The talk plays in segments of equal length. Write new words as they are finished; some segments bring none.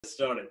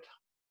Started.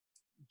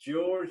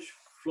 George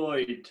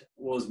Floyd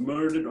was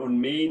murdered on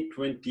May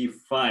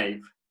 25,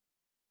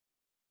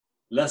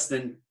 less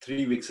than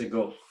 3 weeks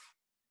ago.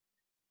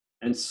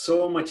 And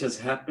so much has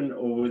happened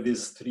over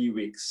these 3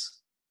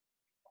 weeks.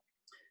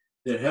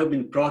 There have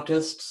been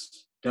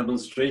protests,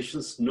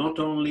 demonstrations, not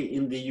only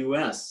in the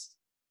US,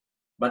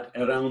 but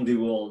around the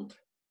world.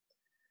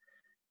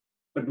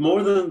 But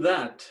more than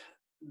that,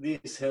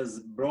 this has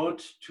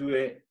brought to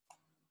a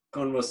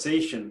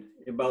conversation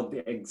about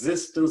the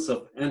existence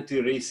of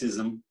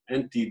anti-racism,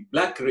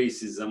 anti-Black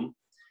racism,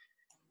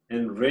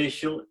 and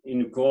racial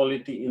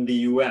inequality in the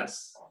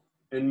US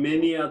and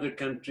many other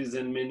countries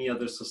and many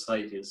other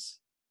societies.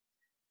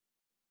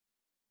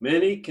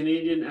 Many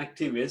Canadian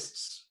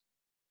activists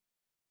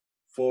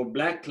for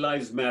Black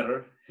Lives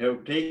Matter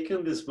have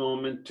taken this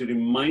moment to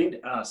remind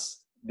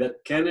us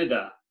that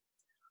Canada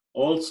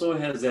also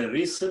has a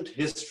recent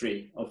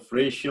history of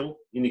racial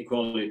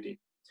inequality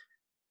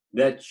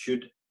that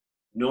should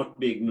not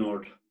be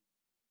ignored.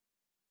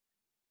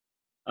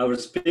 Our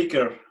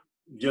speaker,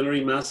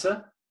 Gilary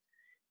Massa,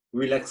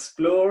 will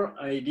explore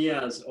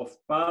ideas of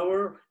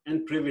power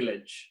and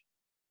privilege.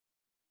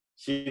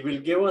 She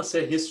will give us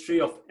a history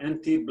of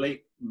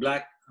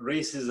anti-Black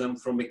racism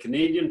from a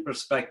Canadian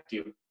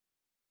perspective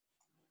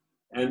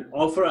and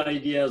offer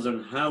ideas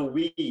on how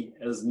we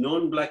as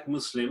non-Black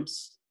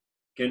Muslims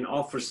can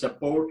offer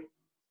support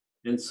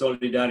and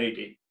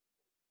solidarity.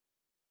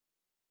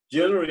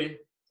 Gilary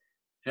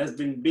has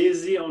been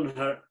busy on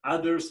her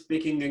other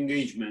speaking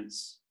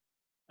engagements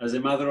as a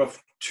mother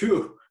of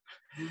two.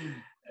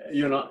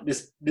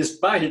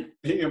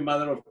 Despite being a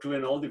mother of two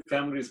and all the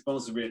family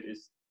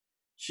responsibilities,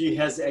 she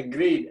has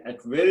agreed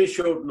at very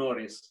short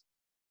notice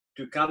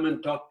to come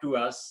and talk to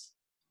us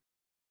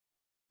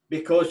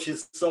because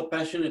she's so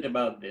passionate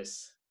about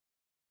this.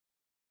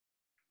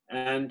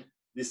 And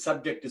the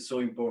subject is so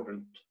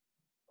important.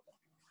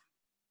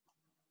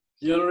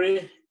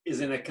 Gilary is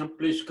an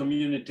accomplished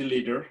community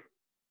leader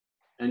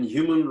and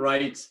human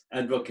rights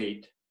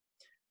advocate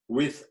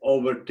with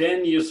over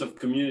 10 years of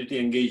community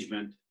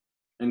engagement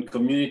and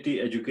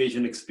community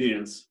education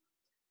experience.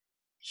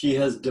 She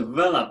has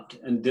developed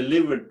and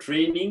delivered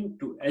training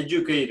to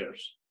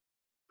educators,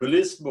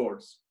 police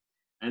boards,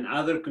 and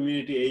other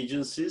community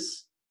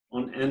agencies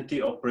on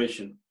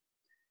anti-oppression.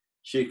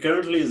 She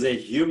currently is a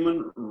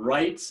human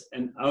rights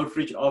and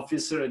outreach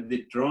officer at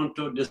the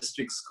Toronto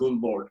District School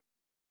Board.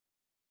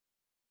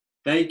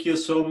 Thank you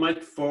so much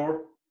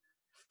for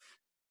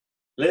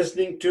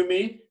listening to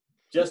me.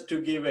 Just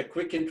to give a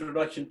quick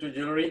introduction to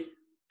Gilary,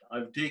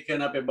 I've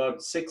taken up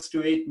about 6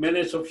 to 8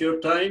 minutes of your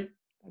time,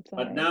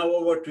 but now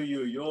over to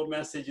you. Your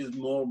message is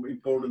more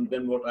important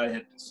than what I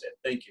had to say.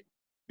 Thank you.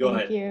 Go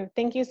ahead. Thank you.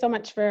 Thank you so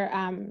much for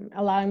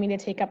allowing me to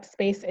take up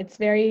space.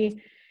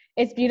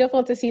 It's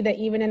beautiful to see that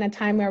even in a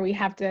time where we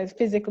have to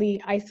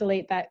physically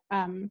isolate, that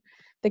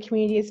the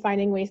community is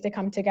finding ways to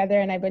come together.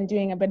 And I've been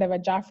doing a bit of a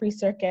Joffrey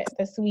circuit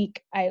this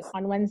week.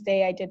 On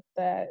Wednesday, I did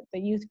the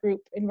youth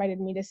group invited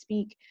me to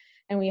speak,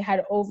 and we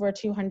had over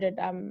 200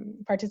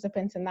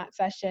 participants in that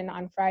session.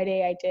 On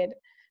Friday, I did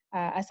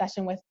a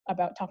session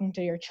about talking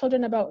to your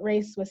children about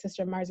race with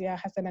Sister Marzia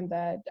Hassan and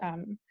the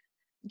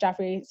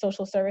Joffrey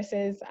Social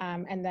Services,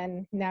 and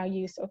then now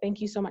you. So thank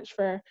you so much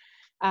for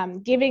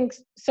giving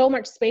so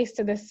much space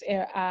to this,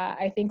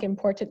 I think,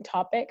 important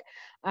topic.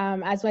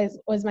 As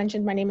was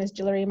mentioned, my name is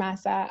Gilary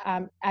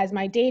Massa. As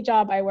my day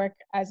job, I work,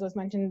 as was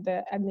mentioned,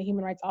 in the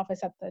Human Rights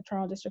Office at the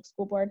Toronto District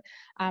School Board.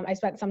 I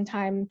spent some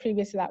time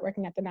previous to that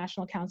working at the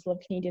National Council of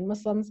Canadian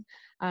Muslims,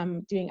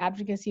 doing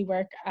advocacy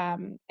work.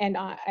 And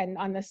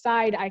on the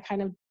side, I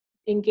kind of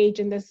engage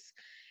in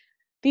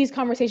these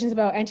conversations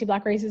about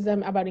anti-Black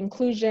racism, about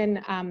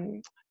inclusion,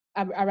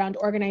 around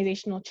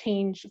organizational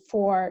change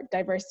for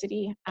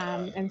diversity,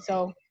 and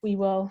so we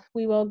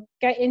will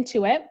get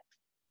into it.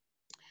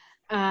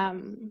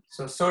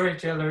 So sorry,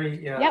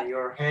 Gilary, yep.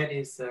 Your head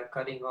is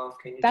cutting off.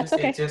 Can you That's just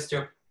okay. adjust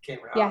your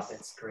camera? Yes. Oh,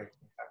 that's great.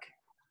 Okay,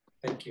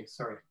 thank you.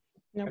 Sorry.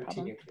 No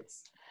Continue,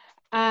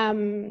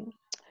 problem.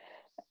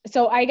 Please.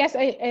 So I guess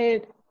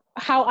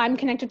how I'm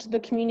connected to the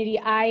community.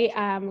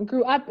 I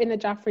grew up in the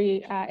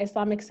Joffrey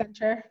Islamic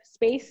Center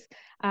space.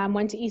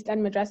 Went to East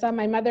End Madrasa.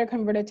 My mother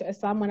converted to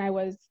Islam when I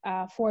was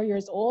 4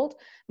 years old.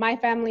 My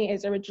family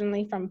is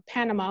originally from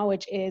Panama,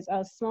 which is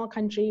a small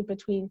country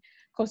between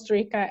Costa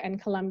Rica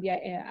and Colombia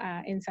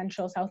in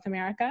Central South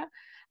America,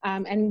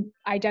 and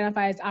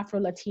identify as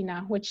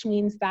Afro-Latina, which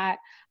means that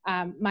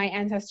my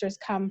ancestors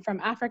come from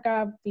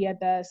Africa via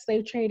the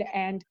slave trade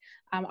and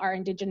are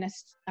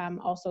indigenous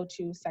also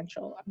to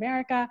Central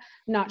America.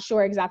 Not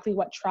sure exactly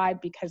what tribe,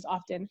 because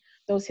often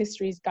those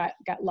histories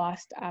get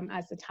lost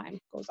as the time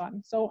goes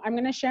on. So I'm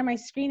going to share my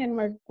screen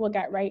and we'll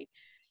get right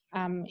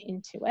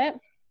into it.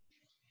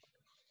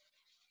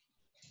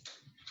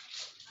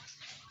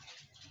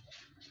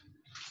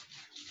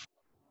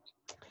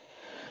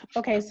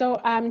 Okay, so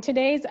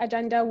today's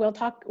agenda,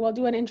 we'll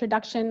do an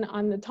introduction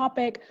on the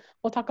topic.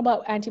 We'll talk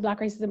about anti-Black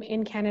racism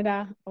in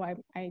Canada. Oh,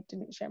 I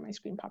didn't share my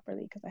screen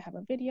properly because I have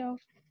a video.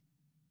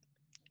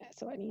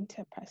 So I need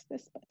to press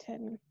this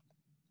button.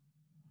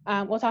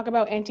 We'll talk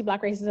about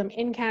anti-Black racism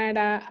in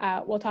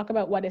Canada. We'll talk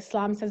about what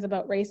Islam says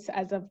about race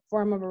as a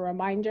form of a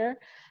reminder.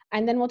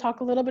 And then we'll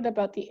talk a little bit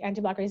about the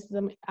anti-Black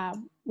racism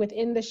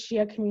within the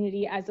Shia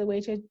community as a way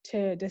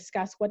to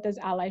discuss what does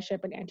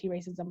allyship and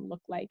anti-racism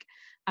look like,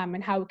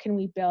 and how can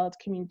we build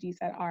communities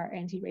that are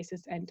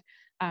anti-racist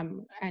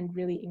and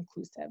really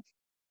inclusive.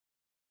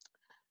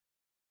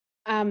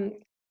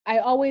 I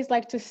always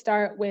like to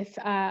start with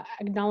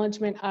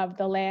acknowledgement of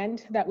the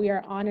land that we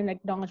are on and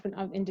acknowledgement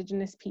of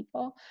Indigenous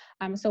people.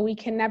 So we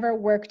can never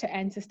work to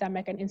end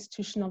systemic and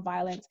institutional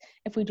violence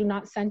if we do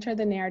not center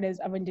the narratives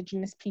of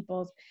Indigenous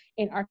peoples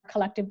in our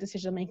collective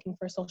decision-making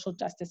for social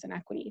justice and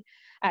equity.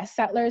 As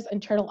settlers in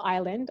Turtle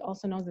Island,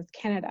 also known as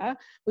Canada,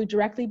 we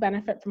directly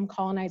benefit from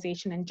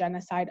colonization and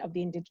genocide of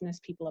the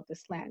Indigenous people of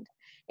this land.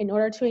 In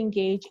order to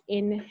engage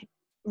in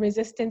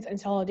resistance and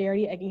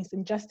solidarity against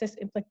injustice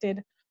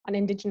inflicted on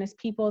Indigenous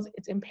peoples,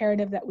 it's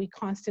imperative that we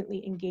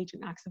constantly engage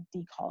in acts of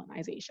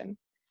decolonization.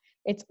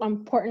 It's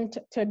important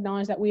to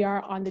acknowledge that we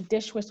are on the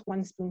Dish with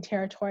One Spoon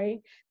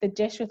territory. The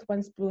Dish with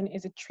One Spoon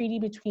is a treaty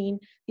between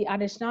the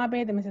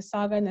Anishinaabe, the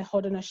Mississauga, and the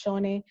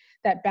Haudenosaunee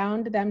that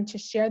bound them to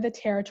share the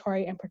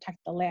territory and protect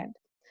the land.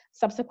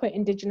 Subsequent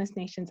Indigenous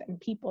nations and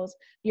peoples,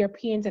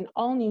 Europeans, and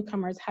all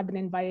newcomers have been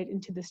invited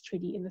into this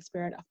treaty in the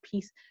spirit of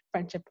peace,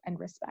 friendship, and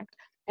respect.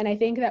 And I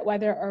think that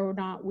whether or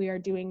not we are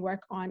doing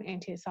work on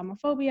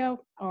anti-Islamophobia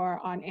or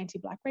on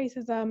anti-Black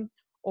racism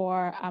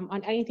or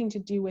on anything to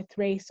do with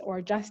race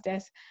or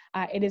justice,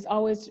 it is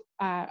always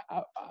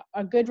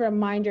a good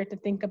reminder to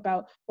think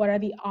about what are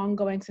the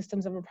ongoing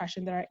systems of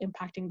oppression that are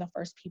impacting the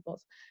first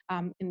peoples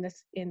in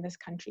this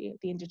country,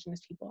 the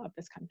Indigenous people of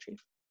this country.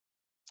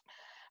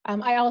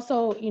 I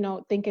also,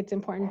 think it's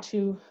important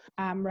to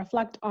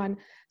reflect on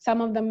some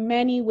of the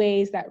many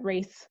ways that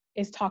race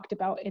is talked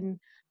about in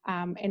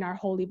our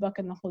holy book,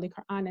 in the Holy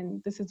Quran.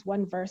 And this is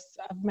one verse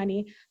of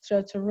many.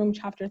 So to Rum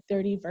chapter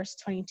 30, verse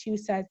 22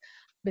 says,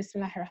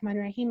 Bismillahir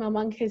Rahmanir Rahim,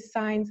 among his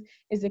signs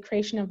is the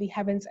creation of the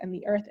heavens and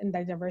the earth and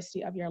the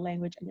diversity of your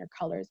language and your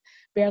colors.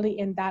 Barely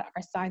in that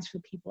are signs for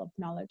the people of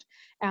knowledge.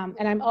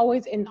 And I'm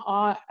always in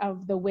awe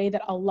of the way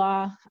that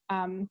Allah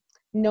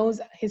knows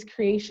his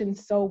creation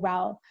so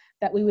well,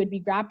 that we would be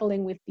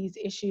grappling with these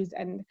issues,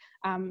 and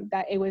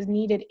that it was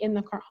needed in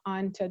the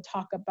Quran to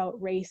talk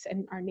about race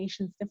and our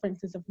nation's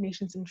differences of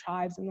nations and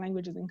tribes and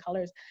languages and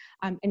colors,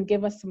 and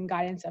give us some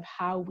guidance of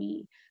how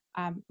we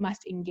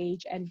must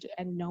engage and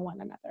know one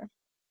another.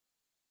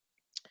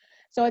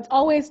 So it's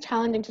always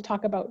challenging to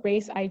talk about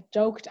race. I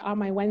joked on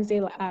my Wednesday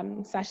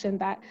session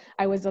that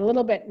I was a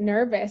little bit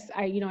nervous.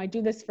 I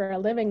do this for a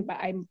living, but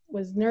I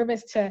was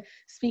nervous to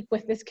speak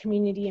with this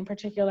community in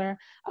particular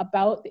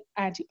about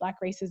anti-Black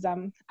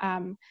racism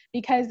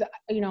because,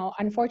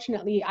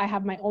 unfortunately, I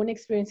have my own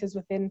experiences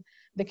within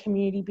the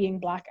community being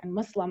Black and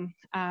Muslim,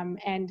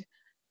 and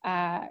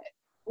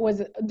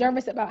was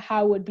nervous about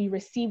how it would be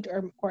received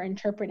or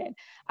interpreted.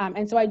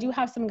 And so I do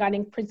have some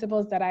guiding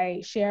principles that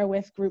I share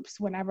with groups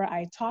whenever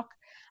I talk,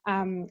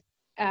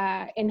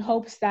 in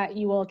hopes that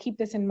you will keep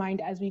this in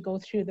mind as we go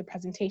through the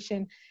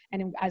presentation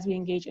and as we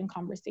engage in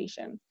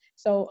conversation.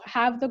 So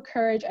have the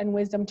courage and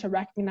wisdom to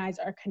recognize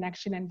our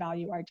connection and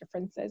value our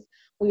differences.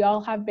 We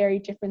all have very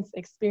different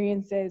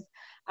experiences.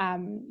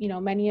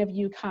 Many of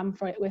you come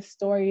with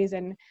stories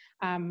and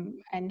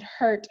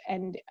hurt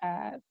and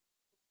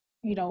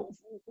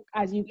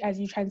as you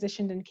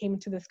transitioned and came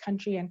into this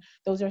country, and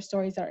those are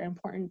stories that are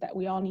important that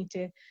we all need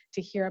to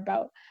hear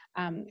about.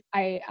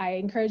 I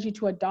encourage you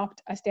to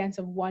adopt a stance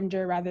of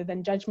wonder rather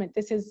than judgment.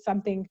 This is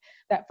something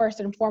that first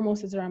and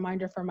foremost is a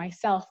reminder for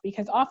myself,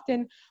 because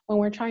often when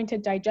we're trying to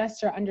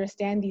digest or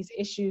understand these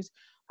issues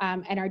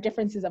and our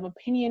differences of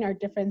opinion, our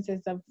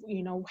differences of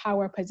how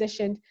we're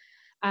positioned,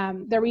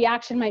 the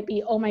reaction might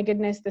be, oh my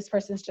goodness, this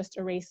person's just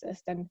a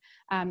racist. And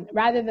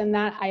rather than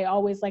that, I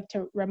always like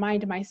to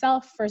remind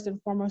myself, first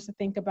and foremost, to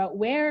think about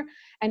where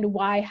and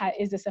why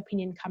is this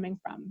opinion coming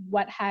from?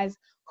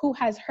 Who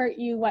has hurt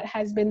you? What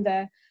has been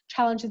the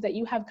challenges that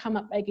you have come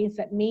up against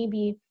that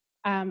maybe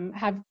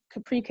have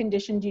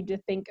preconditioned you to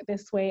think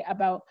this way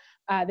about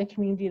the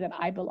community that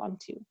I belong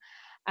to?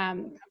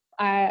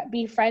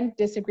 Befriend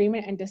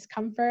disagreement and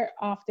discomfort.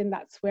 Often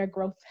that's where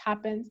growth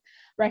happens.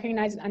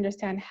 Recognize and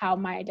understand how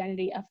my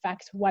identity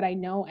affects what I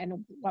know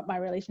and what my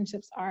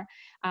relationships are,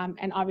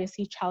 and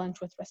obviously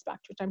challenge with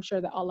respect, which I'm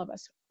sure that all of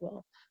us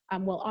will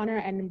honor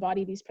and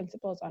embody these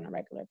principles on a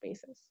regular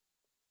basis.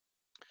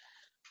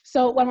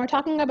 So when we're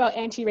talking about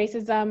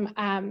anti-racism,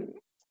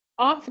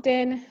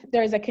 often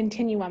there's a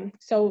continuum.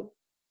 So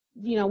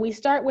we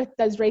start with,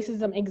 does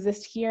racism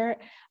exist here,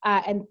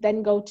 and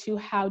then go to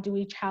how do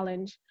we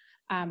challenge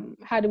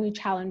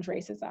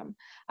racism?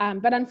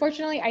 But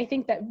unfortunately, I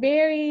think that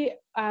very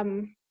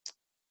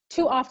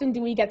too often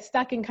do we get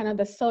stuck in kind of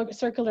the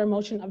circular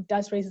motion of,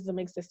 does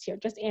racism exist here?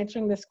 Just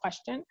answering this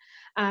question.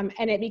 And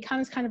it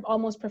becomes kind of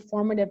almost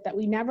performative, that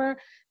we never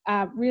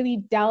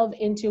really delve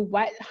into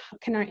what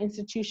can our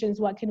institutions,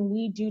 what can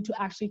we do to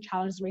actually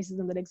challenge the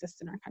racism that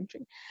exists in our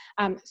country,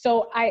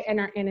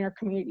 in our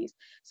communities.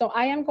 So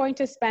I am going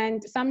to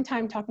spend some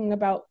time talking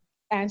about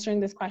answering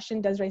this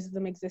question, does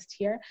racism exist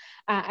here?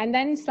 And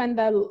then spend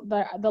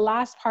the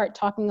last part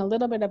talking a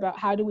little bit about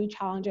how do we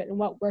challenge it and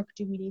what work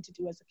do we need to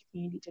do as a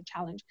community to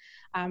challenge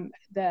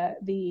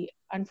the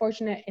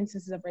unfortunate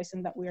instances of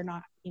racism that we are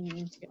not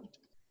immune to.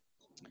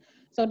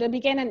 So to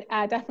begin,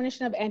 a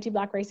definition of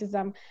anti-Black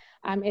racism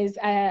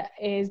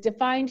is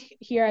defined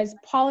here as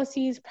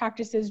policies,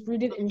 practices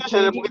rooted in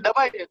Canadian...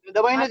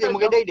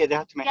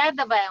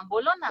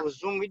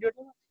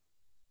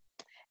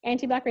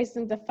 Anti-Black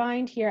racism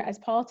defined here as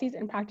policies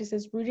and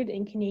practices rooted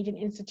in Canadian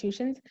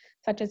institutions,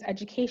 such as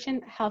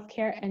education,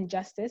 healthcare, and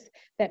justice,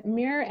 that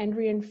mirror and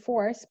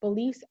reinforce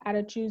beliefs,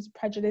 attitudes,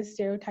 prejudice,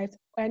 stereotypes,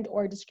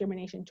 and/or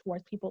discrimination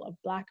towards people of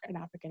Black and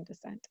African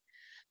descent.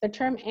 The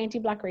term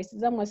anti-Black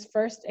racism was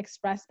first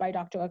expressed by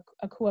Dr.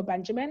 Akua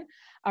Benjamin,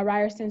 a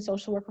Ryerson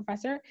social work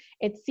professor.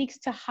 It seeks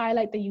to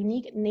highlight the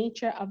unique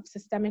nature of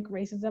systemic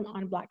racism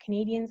on Black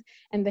Canadians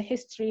and the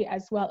history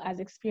as well as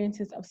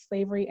experiences of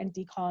slavery and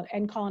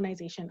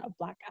colonization of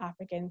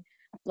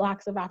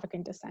Blacks of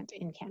African descent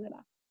in Canada.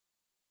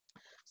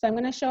 So I'm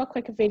going to show a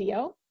quick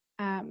video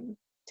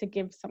to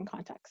give some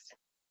context.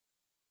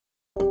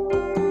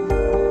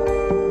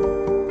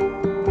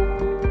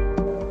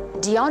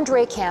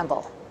 DeAndre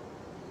Campbell,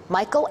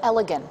 Michael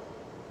Elligan,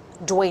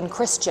 Dwayne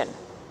Christian,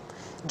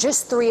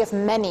 just 3 of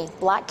many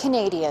Black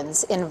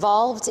Canadians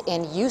involved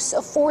in use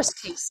of force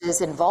cases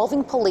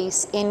involving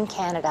police in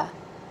Canada.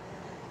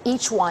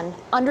 Each one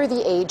under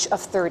the age of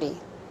 30.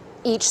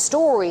 Each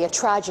story a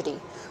tragedy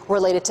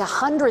related to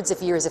hundreds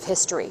of years of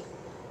history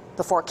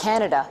before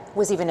Canada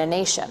was even a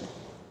nation.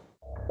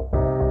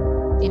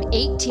 In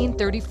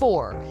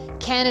 1834,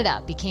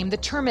 Canada became the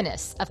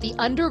terminus of the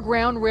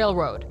Underground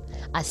Railroad,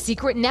 a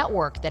secret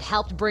network that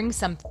helped bring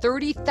some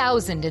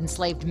 30,000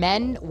 enslaved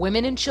men,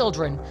 women, and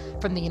children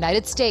from the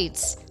United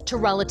States to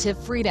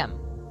relative freedom.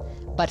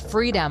 But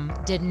freedom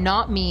did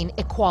not mean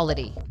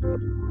equality.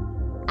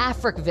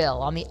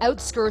 Africville, on the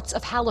outskirts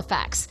of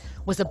Halifax,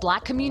 was a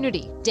Black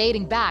community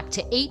dating back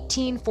to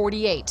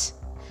 1848.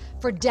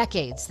 For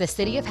decades, the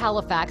city of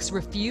Halifax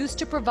refused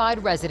to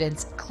provide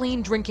residents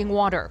clean drinking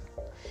water.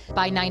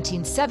 By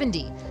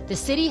 1970, the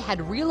city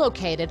had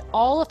relocated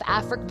all of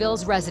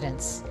Africville's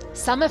residents.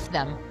 Some of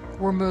them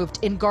were moved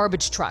in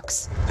garbage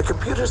trucks. The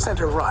Computer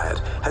Center riot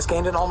has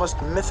gained an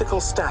almost mythical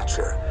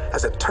stature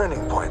as a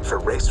turning point for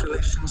race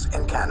relations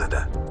in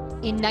Canada.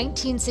 In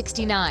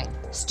 1969,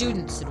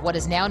 students at what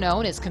is now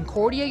known as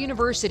Concordia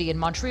University in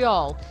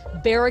Montreal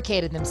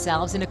barricaded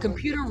themselves in a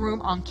computer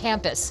room on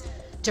campus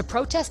to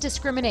protest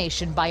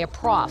discrimination by a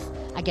prof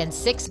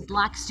against 6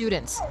 Black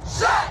students.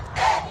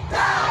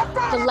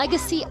 The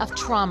legacy of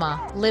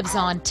trauma lives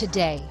on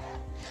today.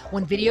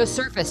 When video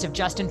surfaced of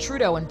Justin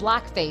Trudeau in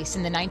blackface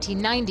in the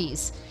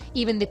 1990s,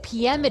 even the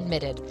PM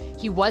admitted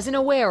he wasn't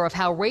aware of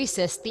how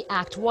racist the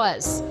act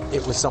was.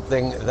 It was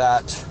something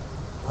that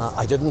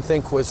I didn't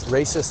think was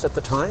racist at the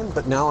time,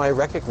 but now I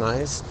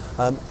recognize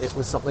it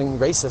was something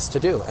racist to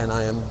do, and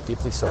I am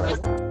deeply sorry.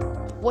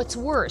 What's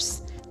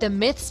worse, the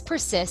myths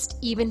persist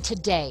even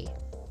today.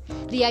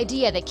 The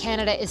idea that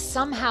Canada is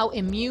somehow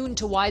immune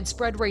to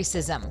widespread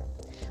racism.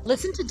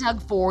 Listen to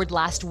Doug Ford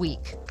last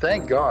week.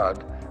 Thank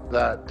God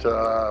that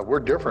we're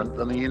different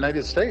than the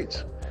United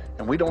States,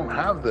 and we don't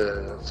have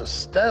the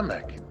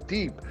systemic,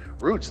 deep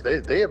roots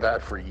they have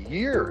had for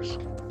years.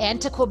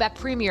 And to Quebec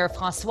Premier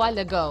François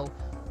Legault,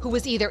 who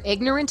was either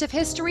ignorant of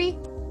history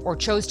or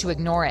chose to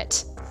ignore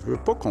it. I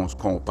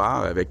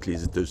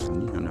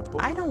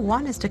don't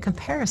want us to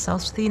compare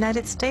ourselves to the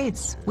United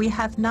States. We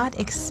have not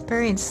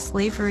experienced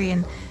slavery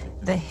in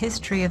the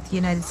history of the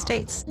United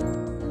States.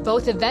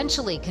 Both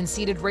eventually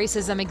conceded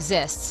racism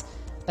exists,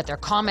 but their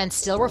comments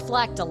still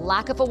reflect a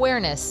lack of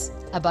awareness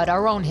about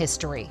our own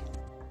history.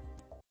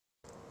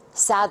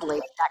 Sadly,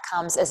 that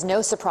comes as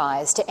no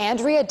surprise to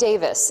Andrea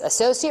Davis,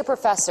 Associate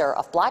Professor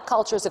of Black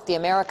Cultures of the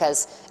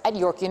Americas at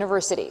York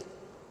University.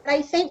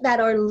 I think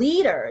that our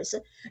leaders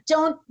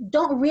don't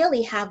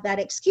really have that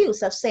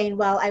excuse of saying,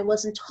 well, I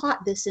wasn't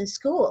taught this in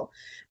school,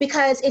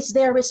 because it's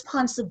their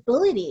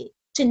responsibility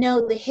to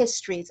know the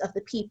histories of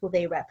the people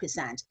they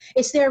represent.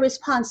 It's their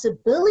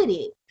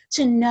responsibility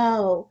to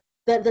know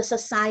the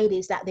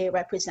societies that they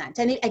represent.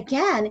 And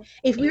again,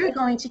 if we're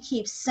going to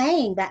keep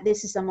saying that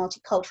this is a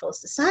multicultural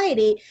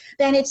society,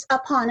 then it's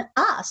upon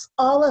us,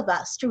 all of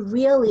us, to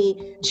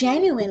really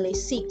genuinely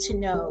seek to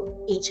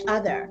know each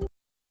other.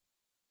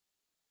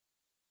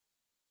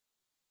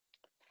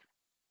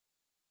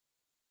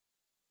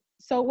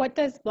 So what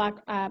does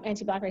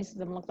anti-Black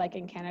racism look like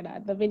in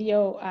Canada? The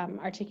video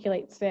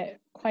articulates it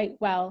quite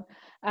well.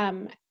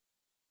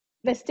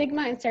 The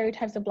stigma and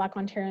stereotypes of Black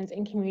Ontarians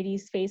in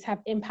communities face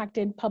have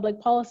impacted public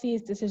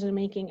policies,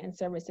 decision-making, and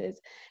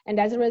services. And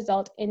as a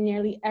result, in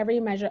nearly every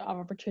measure of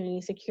opportunity,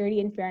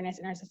 security, and fairness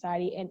in our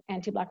society, and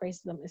anti-Black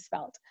racism is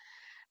felt.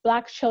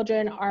 Black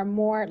children are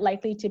more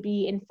likely to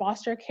be in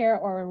foster care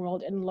or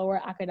enrolled in lower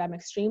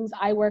academic streams.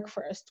 I work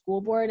for a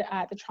school board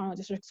at the Toronto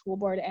District School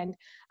Board, and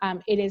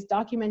it is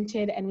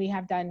documented, and we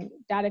have done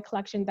data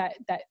collection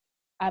that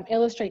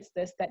illustrates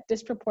this, that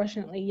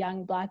disproportionately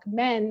young Black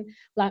men,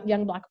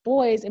 young Black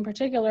boys in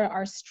particular,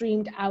 are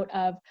streamed out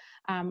of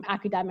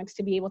academics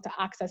to be able to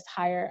access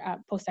higher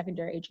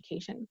post-secondary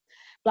education.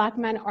 Black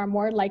men are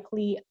more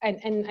likely,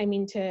 and I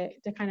mean to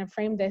kind of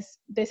frame this,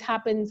 this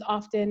happens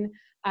often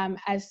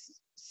as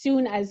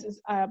soon as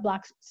a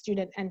Black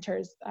student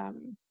enters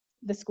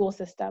the school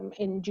system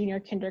in junior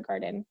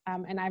kindergarten.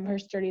 And I've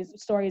heard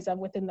stories of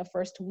within the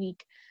first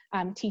week,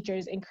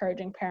 teachers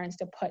encouraging parents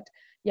to put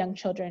young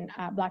children,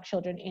 Black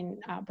children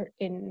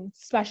in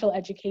special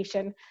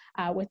education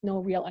with no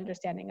real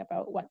understanding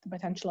about what the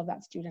potential of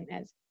that student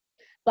is.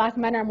 Black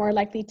men are more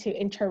likely to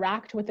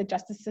interact with the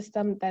justice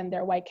system than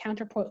their white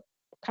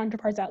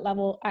counterparts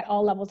at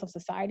all levels of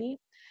society.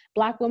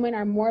 Black women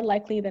are more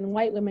likely than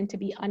white women to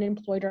be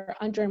unemployed or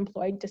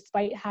underemployed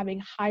despite having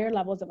higher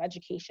levels of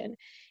education.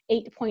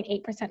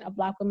 8.8% of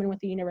Black women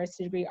with a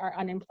university degree are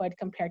unemployed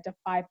compared to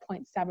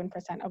 5.7%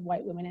 of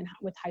white women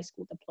with high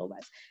school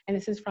diplomas. And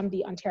this is from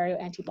the Ontario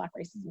Anti-Black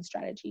Racism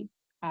Strategy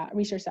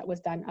research that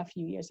was done a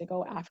few years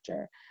ago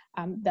after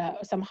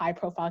some high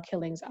profile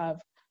killings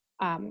of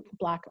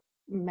Black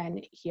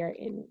men here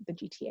in the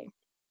GTA.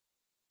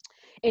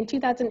 In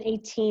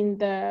 2018,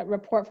 the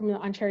report from the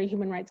Ontario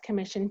Human Rights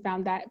Commission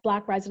found that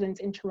Black residents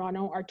in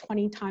Toronto are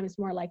 20 times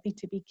more likely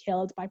to be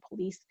killed by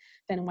police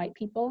than white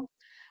people.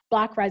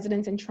 Black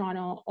residents in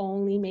Toronto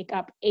only make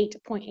up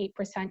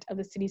 8.8% of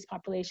the city's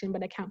population,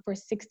 but account for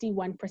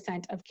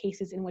 61% of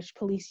cases in which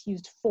police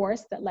used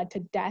force that led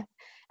to death.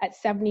 At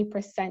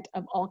 70%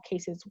 of all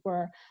cases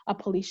where a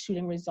police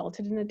shooting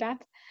resulted in a death.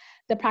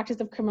 The practice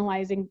of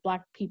criminalizing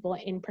Black people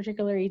in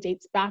particular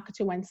dates back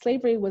to when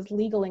slavery was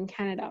legal in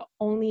Canada,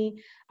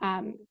 only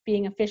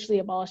being officially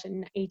abolished in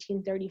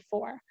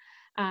 1834.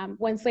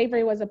 When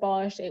slavery was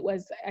abolished, it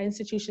was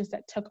institutions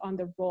that took on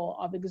the role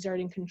of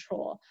exerting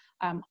control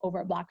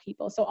over Black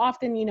people. So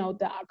often, you know,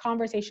 the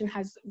conversation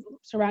has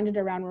surrounded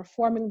around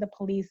reforming the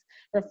police,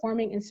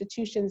 reforming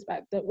institutions,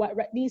 but what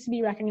needs to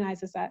be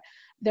recognized is that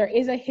there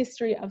is a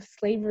history of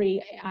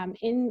slavery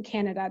in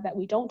Canada that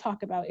we don't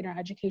talk about in our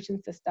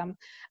education system,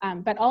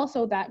 but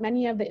also that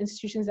many of the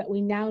institutions that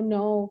we now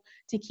know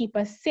to keep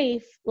us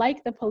safe,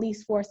 like the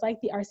police force, like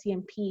the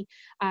RCMP,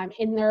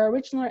 in their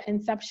original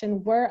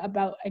inception were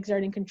about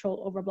exerting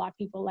control over Black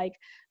people,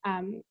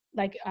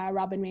 like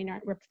Robin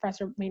Maynard,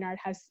 Professor Maynard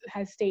has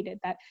stated,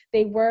 that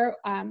they were,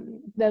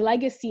 the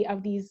legacy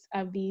of these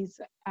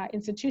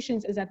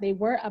institutions is that they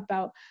were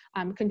about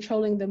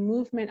controlling the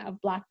movement of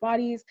Black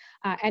bodies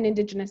and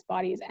Indigenous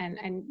bodies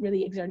and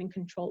really exerting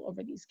control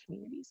over these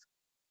communities.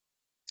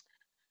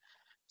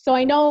 So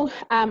I know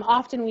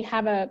often we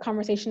have a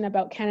conversation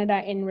about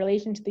Canada in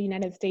relation to the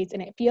United States,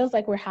 and it feels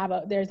like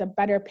there's a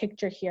better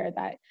picture here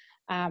that,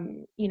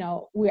 you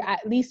know,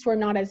 we're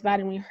not as bad,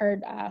 and we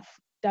heard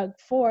Doug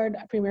Ford,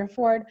 Premier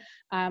Ford,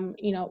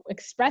 you know,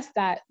 express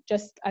that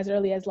just as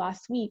early as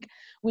last week.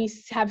 We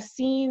have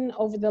seen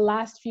over the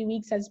last few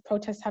weeks as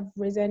protests have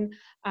risen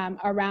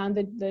around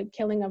the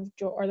killing of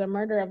or the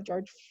murder of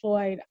George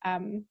Floyd.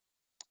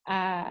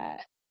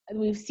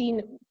 We've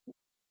seen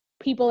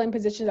people in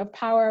positions of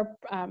power,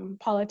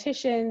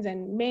 politicians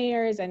and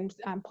mayors and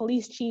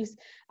police chiefs,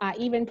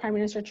 even Prime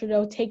Minister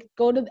Trudeau,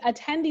 go to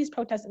attend these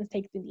protests and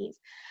take the knees.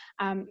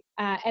 And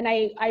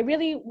I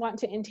really want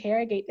to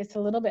interrogate this a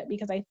little bit,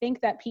 because I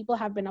think that people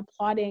have been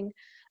applauding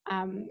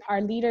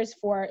our leaders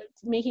for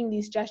making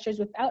these gestures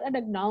without an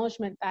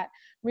acknowledgement that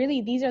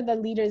really these are the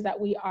leaders that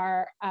we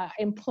are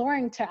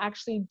imploring to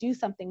actually do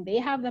something. They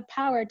have the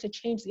power to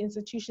change the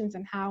institutions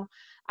and how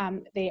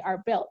they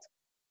are built.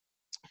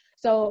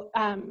 So,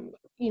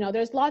 you know,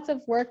 there's lots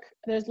of work,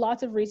 there's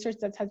lots of research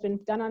that has been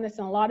done on this,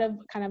 and a lot of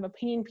kind of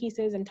opinion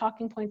pieces and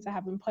talking points that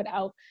have been put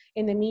out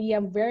in the media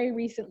very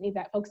recently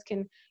that folks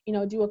can, you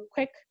know, do a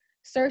quick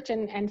search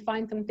and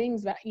find some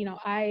things that, you know,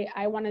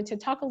 I wanted to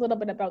talk a little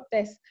bit about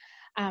this.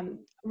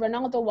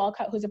 Ronaldo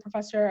Walcott, who's a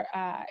professor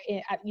at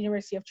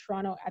University of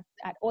Toronto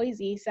at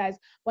OISE, says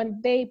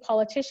when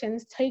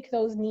politicians take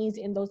those knees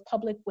in those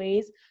public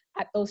ways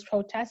at those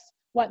protests,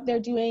 what they're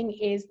doing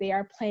is they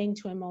are playing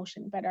to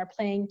emotion, but are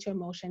playing to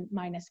emotion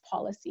minus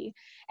policy.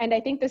 And I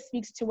think this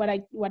speaks to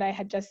what I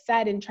had just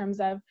said in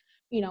terms of,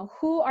 you know,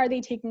 who are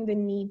they taking the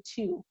knee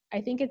to? I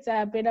think it's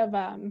a bit of,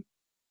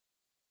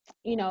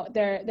 you know,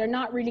 they're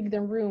not reading the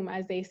room,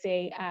 as they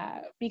say,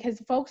 because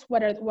folks,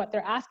 what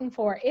they're asking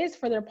for is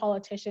for their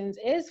politicians,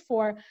 is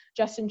for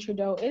Justin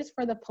Trudeau, is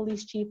for the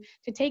police chief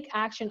to take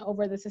action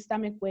over the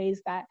systemic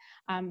ways that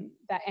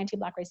that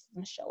anti-Black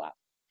racism show up.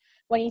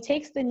 When he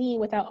takes the knee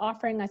without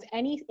offering us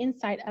any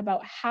insight about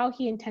how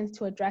he intends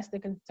to address the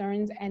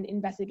concerns and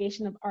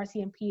investigation of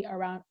RCMP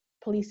around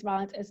police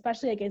violence,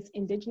 especially against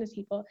Indigenous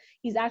people,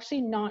 he's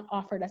actually not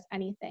offered us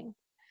anything.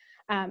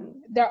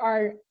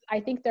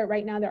 I think that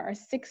right now there are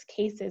 6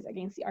 cases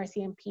against the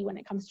RCMP when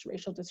it comes to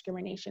racial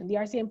discrimination. The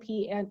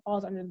RCMP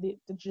falls under the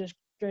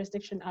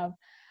jurisdiction of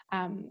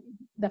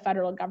the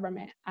federal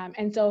government.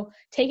 And so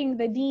taking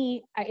the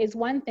knee is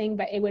one thing,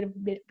 but it would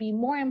be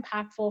more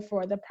impactful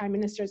for the Prime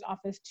Minister's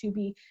office to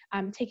be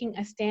taking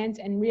a stance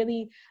and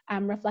really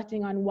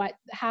reflecting on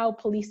how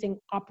policing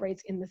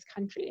operates in this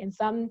country. In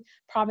some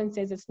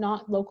provinces, it's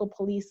not local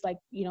police like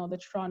the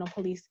Toronto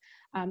police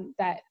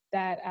that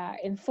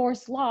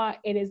enforce law.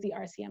 It is the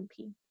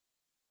RCMP.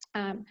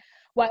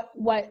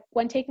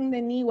 When taking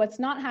the knee, what's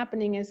not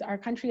happening is our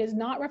country is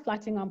not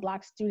reflecting on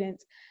Black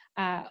students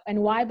and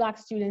why Black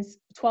students,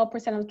 12%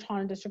 of the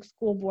Toronto District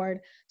School Board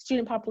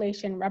student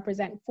population,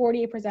 represent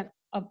 48%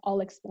 of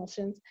all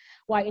expulsions,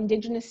 why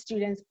Indigenous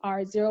students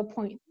are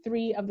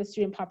 0.3% of the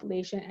student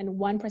population and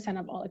 1%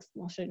 of all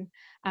expulsion.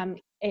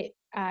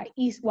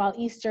 While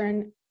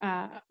Eastern,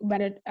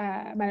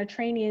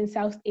 Mediterranean,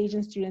 South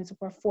Asian students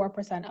were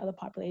 4% of the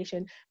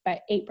population, but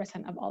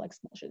 8% of all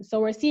expulsions. So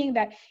we're seeing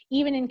that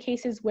even in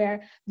cases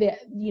where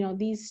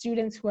these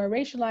students who are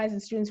racialized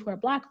and students who are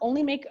Black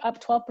only make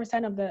up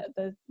 12% of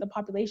the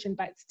population,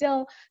 but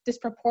still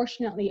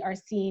disproportionately are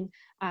seen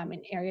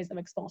in areas of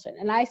expulsion.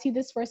 And I see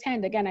this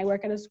firsthand. Again, I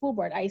work at a school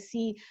board. I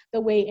see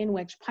the way in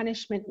which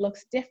punishment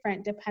looks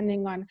different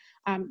depending on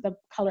the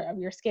color of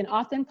your skin.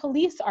 Often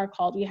police are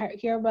called. We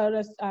hear about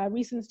a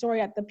recent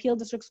story at the Peel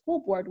District School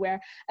Board where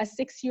a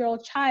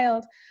 6-year-old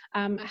child,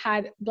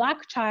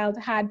 Black child,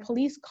 had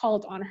police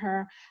called on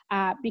her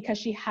because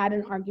she had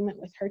an argument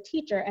with her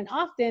teacher. And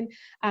often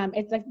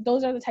it's like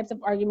those are the types of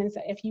arguments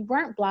that if you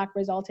weren't Black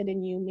resulted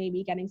in you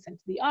maybe getting sent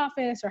to the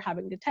office or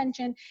having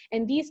detention.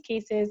 In these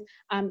cases,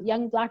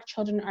 young Black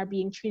children are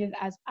being treated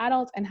as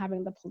adults and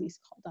having the police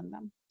called on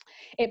them.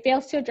 It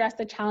fails to address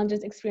the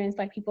challenges experienced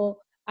by people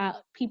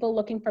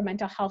looking for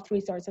mental health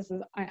resources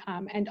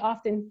and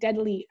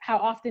how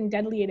often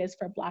deadly it is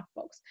for Black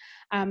folks.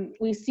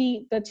 We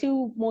see the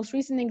two most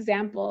recent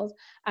examples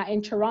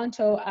in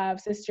Toronto of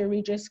Sister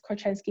Regis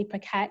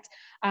Korchenski-Paquette,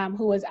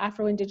 who was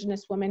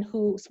Afro-Indigenous woman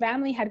whose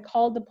family had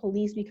called the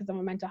police because of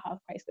a mental health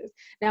crisis.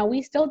 Now,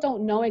 we still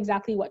don't know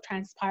exactly what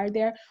transpired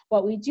there.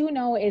 What we do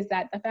know is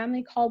that the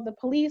family called the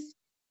police.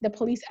 The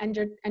police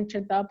entered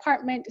the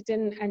apartment,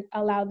 didn't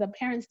allow the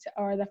parents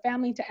or the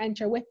family to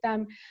enter with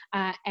them,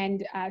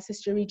 and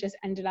Sister Regis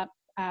ended up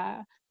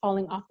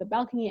falling off the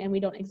balcony, and we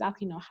don't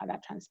exactly know how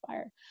that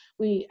transpired.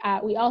 We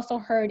also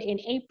heard in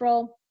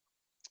April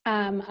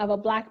of a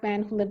Black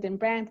man who lived in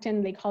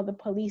Brampton. They called the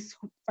police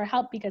for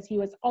help because he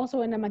was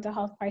also in a mental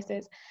health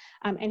crisis,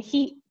 and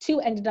he too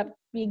ended up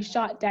being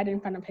shot dead in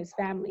front of his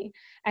family.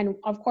 And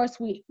of course,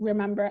 we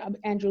remember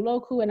Andrew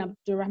Loku and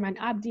Abdurrahman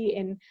Abdi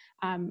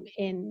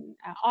in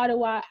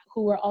Ottawa,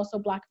 who were also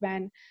Black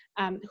men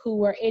who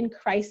were in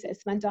crisis,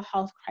 mental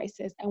health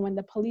crisis. And when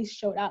the police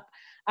showed up,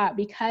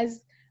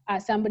 because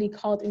somebody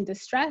called in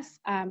distress,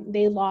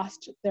 they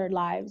lost their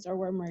lives or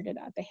were murdered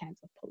at the hands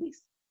of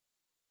police.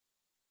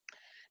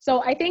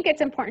 So I think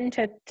it's important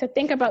to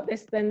think about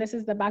this, then this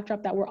is the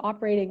backdrop that we're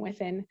operating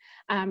within.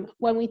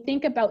 When we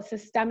think about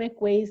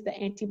systemic ways that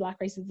anti-Black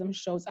racism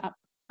shows up.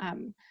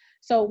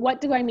 So what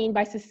do I mean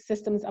by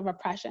systems of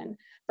oppression?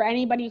 For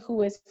anybody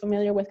who is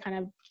familiar with kind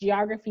of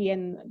geography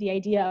and the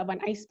idea of an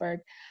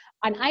iceberg,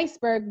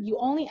 you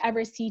only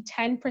ever see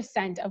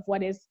 10% of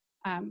what is,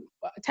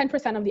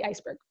 10% of the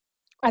iceberg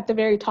at the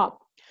very top.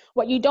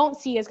 What you don't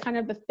see is kind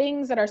of the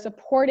things that are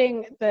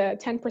supporting the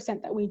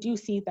 10% that we do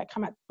see that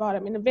come at the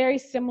bottom. In a very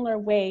similar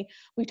way,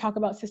 we talk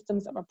about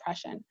systems of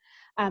oppression.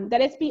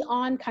 That it's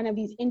beyond kind of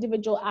these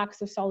individual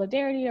acts of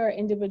solidarity or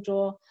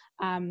individual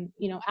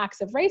acts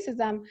of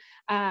racism,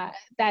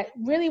 that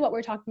really what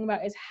we're talking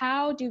about is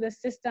how do the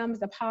systems,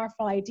 the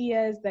powerful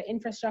ideas, the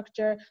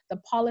infrastructure, the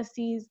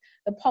policies,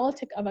 the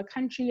politic of a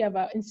country, of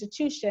an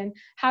institution,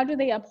 how do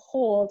they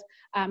uphold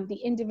the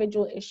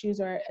individual issues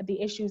or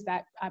the issues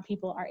that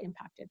people are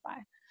impacted by?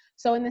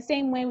 So in the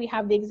same way, we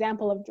have the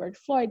example of George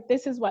Floyd.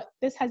 This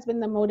has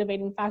been the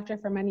motivating factor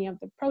for many of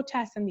the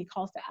protests and the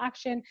calls to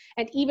action.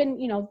 And even,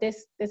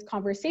 this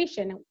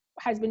conversation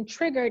has been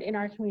triggered in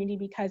our community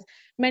because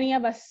many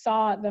of us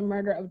saw the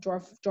murder of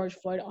George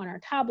Floyd on our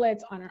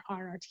tablets, on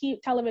our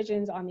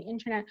televisions, on the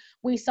internet.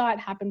 We saw it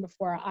happen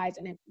before our eyes,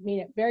 and it made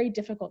it very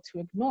difficult to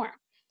ignore.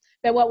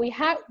 But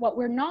what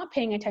we're not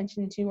paying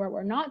attention to, or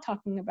we're not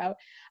talking about,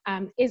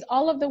 is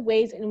all of the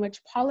ways in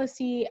which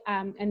policy,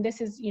 and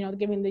this is,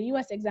 giving the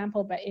US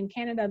example, but in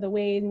Canada, the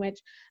way in which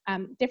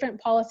different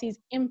policies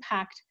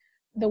impact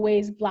the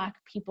ways Black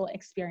people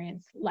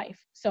experience life.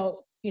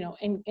 So,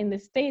 in the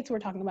States, we're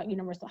talking about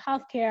universal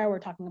health care, we're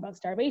talking about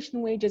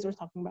starvation wages, we're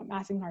talking about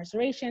mass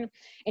incarceration.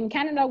 In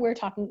Canada,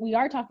 we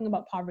are talking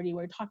about poverty,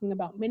 we're talking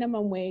about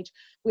minimum wage,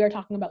 we are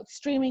talking about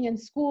streaming in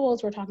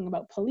schools, we're talking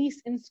about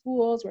police in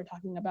schools, we're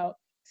talking about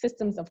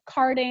systems of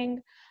carding,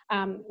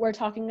 we're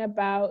talking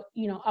about,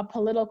 a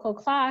political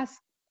class,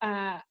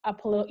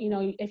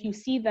 if you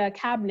see the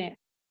cabinet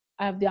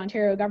of the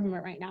Ontario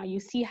government right now,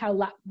 you see how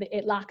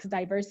it lacks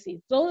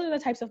diversity. Those are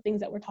the types of things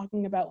that we're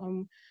talking about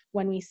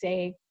when we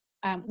say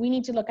we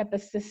need to look at the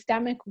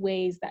systemic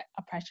ways that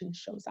oppression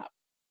shows up.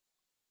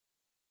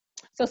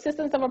 So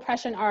systems of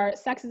oppression are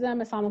sexism,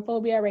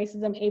 Islamophobia,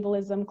 racism,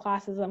 ableism,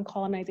 classism,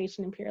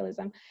 colonization,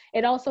 imperialism.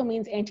 It also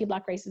means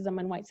anti-Black racism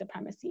and white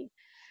supremacy.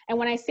 And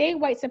when I say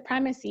white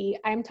supremacy,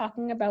 I'm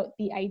talking about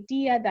the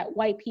idea that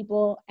white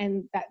people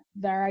and that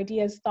their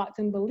ideas, thoughts,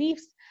 and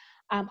beliefs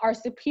are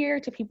superior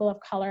to people of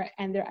color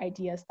and their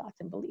ideas, thoughts,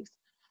 and beliefs.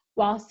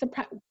 While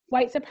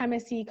white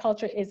supremacy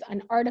culture is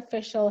an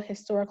artificial,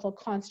 historical,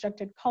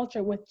 constructed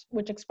culture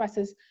which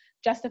expresses,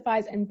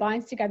 justifies, and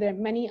binds together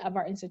many of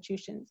our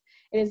institutions.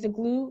 It is the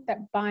glue that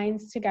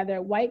binds together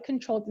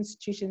white-controlled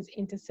institutions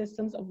into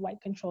systems of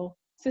white control,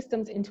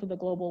 systems into the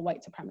global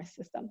white supremacist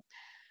system.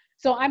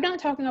 So I'm not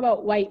talking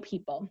about white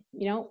people.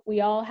 You know,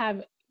 we all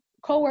have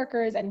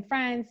coworkers and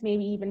friends,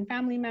 maybe even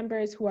family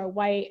members who are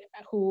white,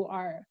 who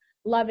are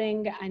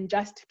loving and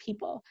just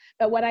people.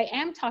 But what I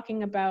am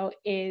talking about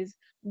is,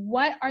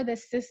 what are the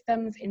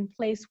systems in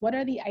place? What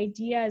are the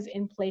ideas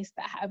in place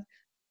that have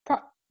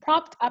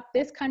propped up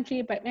this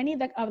country, but many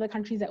of the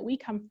countries that we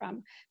come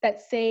from,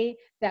 that say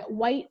that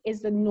white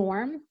is the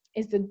norm,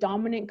 is the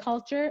dominant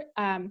culture,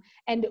 and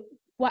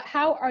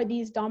how are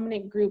these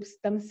dominant groups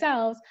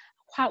themselves,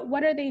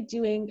 what are they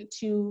doing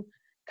to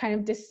kind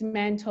of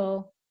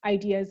dismantle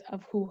ideas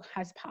of who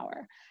has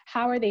power?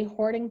 How are they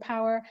hoarding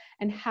power,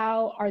 and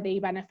how are they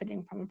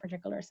benefiting from a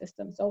particular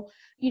system? So,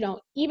 you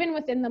know, even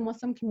within the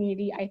Muslim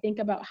community, I think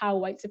about how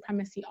white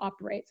supremacy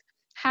operates.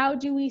 How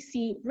do we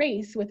see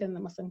race within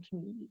the Muslim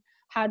community?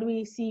 How do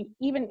we see,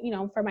 even, you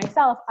know, for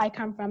myself, I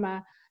come from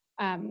a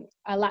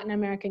Latin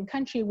American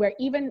country where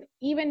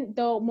even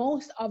though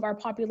most of our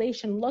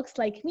population looks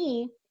like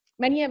me,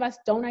 many of us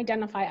don't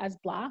identify as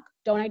Black,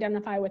 don't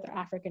identify with our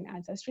African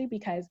ancestry,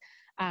 because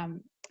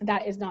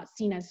that is not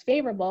seen as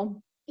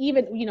favorable.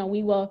 Even, you know,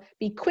 we will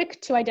be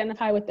quick to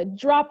identify with the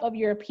drop of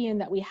European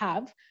that we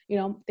have. You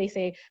know, they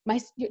say,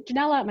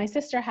 Janella, my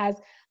sister has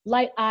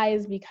light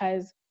eyes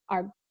because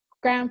our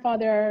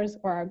grandfathers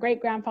or our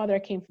great-grandfather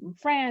came from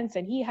France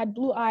and he had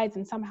blue eyes,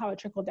 and somehow it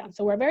trickled down.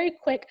 So we're very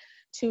quick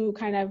to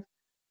kind of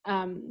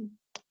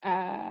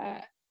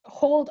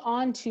hold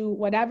on to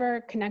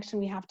whatever connection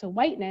we have to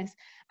whiteness,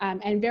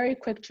 and very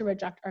quick to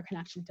reject our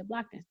connection to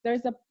Blackness.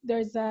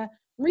 There's a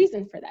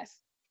reason for this.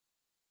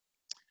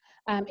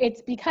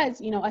 It's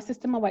because, you know, a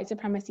system of white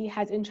supremacy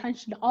has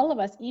entrenched in all of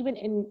us, even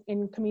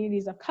in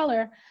communities of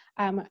color,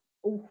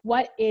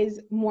 what is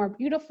more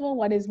beautiful,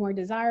 what is more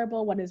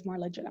desirable, what is more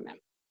legitimate.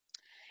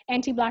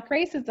 Anti-Black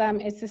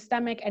racism is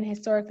systemic and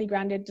historically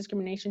grounded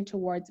discrimination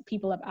towards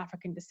people of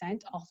African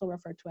descent, also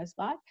referred to as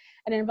Black,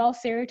 and involves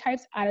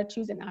stereotypes,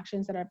 attitudes, and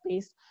actions that are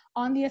based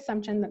on the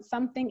assumption that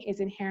something is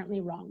inherently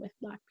wrong with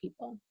Black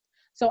people.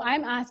 So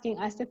I'm asking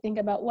us to think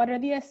about, what are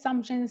the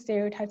assumptions,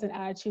 stereotypes, and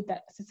attitudes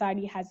that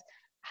society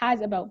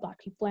has about Black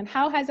people, and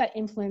how has that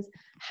influenced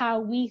how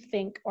we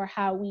think or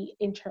how we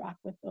interact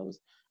with those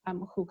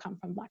who come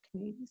from Black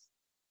communities.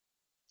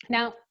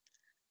 Now,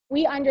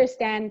 we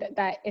understand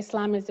that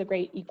Islam is a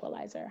great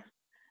equalizer.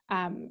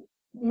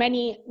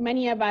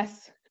 Many of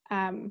us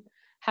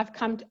have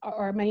come to,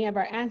 or many of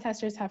our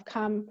ancestors have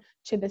come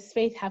to this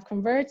faith, have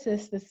converted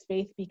to this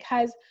faith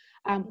because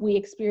we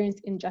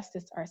experienced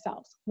injustice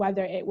ourselves,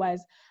 whether it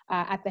was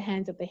at the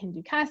hands of the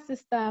Hindu caste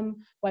system,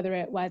 whether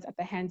it was at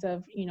the hands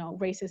of, you know,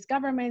 racist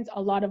governments.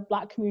 A lot of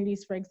Black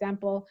communities, for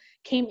example,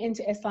 came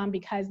into Islam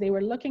because they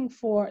were looking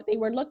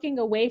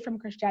away from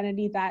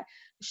Christianity that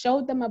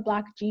showed them a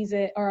Black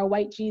Jesus or a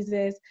white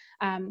Jesus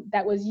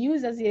that was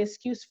used as the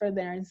excuse for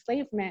their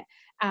enslavement.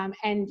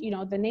 And, you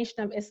know, the Nation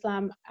of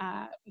Islam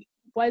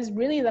was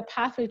really the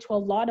pathway to a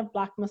lot of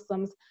Black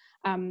Muslims'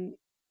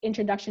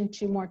 introduction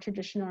to more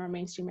traditional or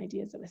mainstream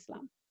ideas of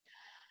Islam.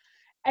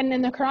 And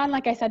in the Quran,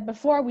 like I said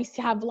before, we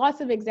have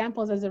lots of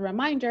examples as a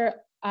reminder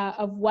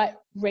of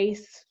what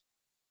race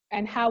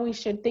and how we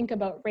should think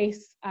about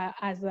race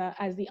as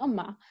the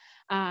ummah.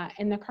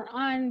 In the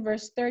Quran,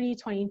 verse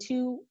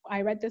 30:22,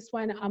 I read this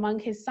one: among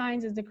his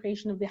signs is the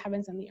creation of the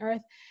heavens and the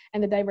earth,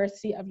 and the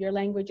diversity of your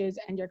languages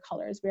and your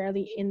colors.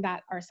 Verily, in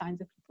that are signs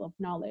of people of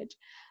knowledge.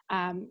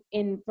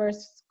 In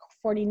verse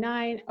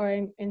 49, or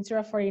in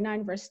Surah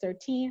 49, verse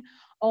 13,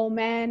 O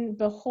man,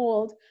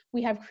 behold,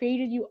 we have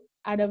created you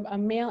out of a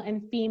male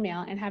and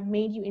female, and have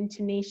made you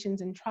into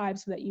nations and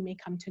tribes so that you may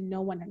come to know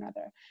one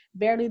another.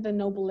 Verily, the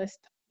noblest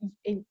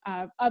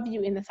of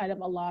you in the sight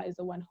of Allah is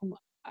the one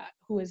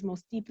who is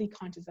most deeply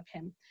conscious of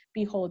him.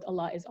 Behold,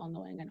 Allah is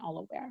all-knowing and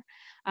all-aware.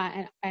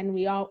 And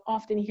we all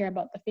often hear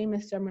about the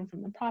famous sermon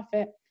from the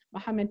Prophet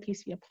Muhammad,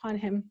 peace be upon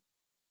him.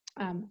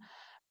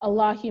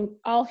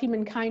 All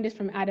humankind is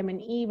from Adam and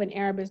Eve. An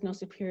Arab is no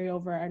superior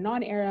over a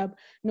non-Arab,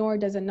 nor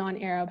does a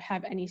non-Arab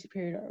have any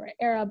superiority over an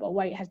Arab. A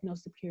white has no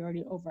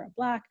superiority over a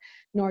Black,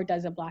 nor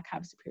does a Black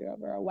have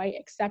superiority over a white,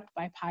 except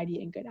by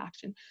piety and good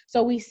action.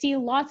 So we see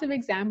lots of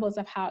examples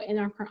of how in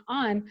our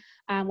Quran,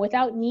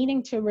 without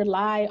needing to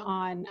rely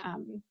on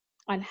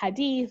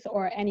hadith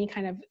or any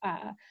kind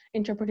of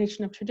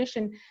interpretation of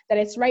tradition, that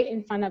it's right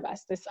in front of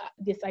us,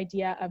 this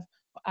idea of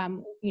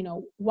you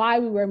know, why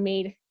we were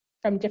made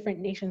from different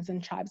nations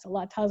and tribes.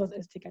 Allah tells us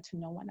is to get to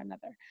know one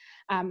another.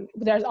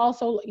 There's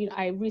also,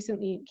 I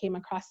recently came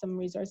across some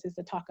resources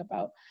to talk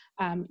about,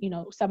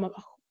 some of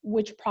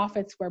which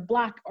prophets were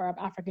Black or of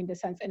African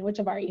descent, and which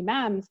of our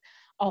imams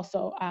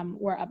also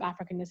were of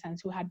African descent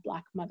who had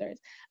Black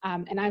mothers.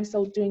 And I'm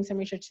still doing some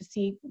research to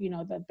see,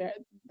 the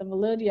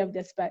validity of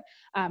this, but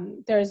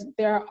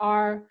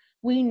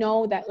we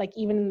know that, like,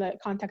 even in the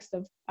context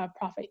of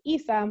Prophet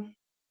Isa,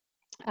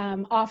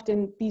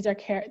 often these are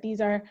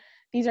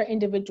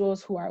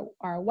individuals who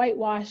are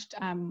whitewashed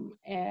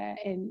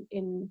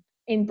in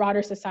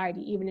broader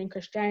society. Even in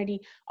Christianity,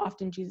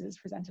 often Jesus is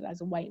presented as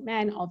a white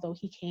man, although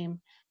he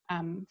came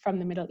from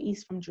the Middle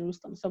East, from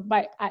Jerusalem. So,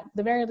 but at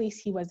the very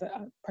least, he was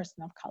a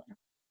person of color.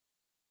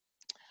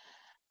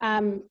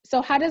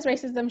 So how does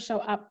racism show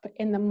up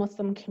in the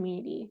Muslim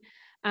community?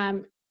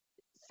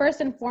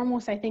 First and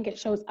foremost, I think it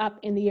shows up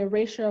in the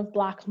erasure of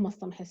Black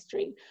Muslim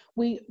history.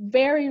 We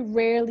very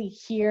rarely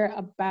hear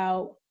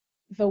about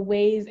the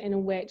ways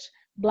in which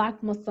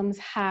Black Muslims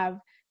have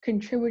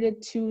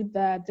contributed to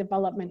the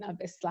development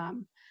of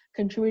Islam,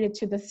 contributed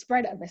to the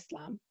spread of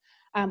Islam.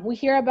 We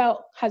hear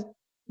about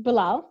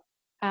Bilal,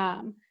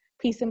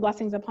 peace and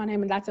blessings upon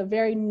him, and that's a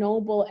very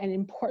noble and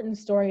important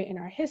story in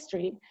our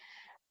history.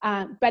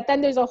 But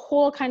then there's a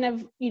whole kind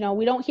of,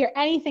 we don't hear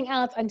anything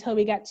else until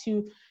we get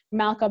to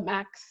Malcolm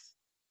X,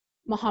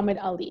 Muhammad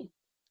Ali.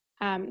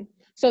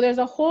 So there's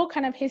a whole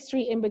kind of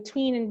history in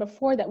between and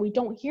before that we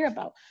don't hear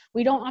about.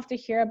 We don't often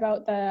hear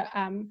about the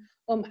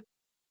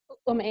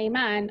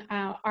Ayman.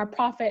 Our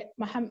Prophet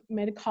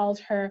Muhammad called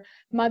her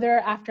mother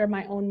after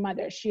my own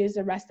mother. She is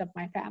the rest of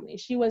my family.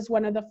 She was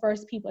one of the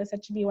first people, is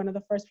said to be one of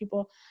the first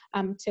people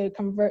to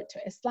convert to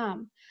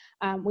Islam.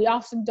 We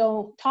often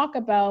don't talk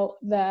about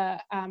the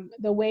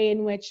way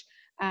in which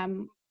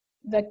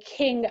the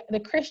king,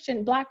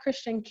 Black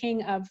Christian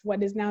king of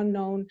what is now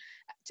known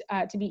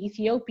to be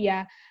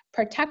Ethiopia,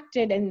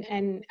 protected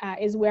and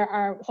is where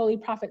our Holy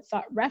Prophet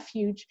sought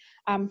refuge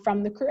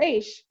from the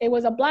Quraysh. It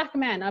was a Black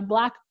man, a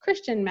Black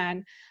Christian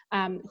man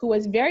who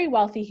was very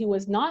wealthy. He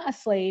was not a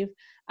slave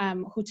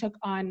who took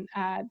on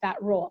that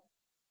role.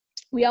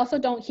 We also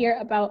don't hear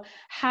about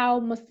how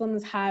Black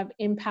Muslims have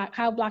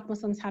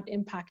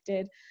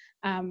impacted,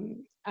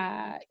 kind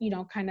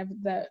of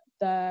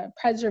the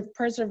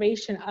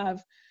preservation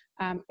of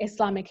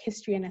Islamic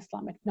history and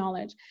Islamic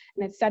knowledge.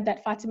 And it's said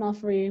that Fatima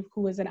al-Furi,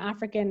 who was an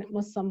African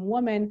Muslim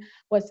woman,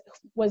 was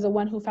the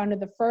one who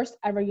founded the first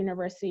ever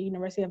University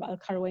of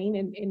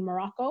Al-Qarawiyyin in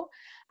Morocco,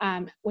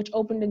 which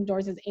opened in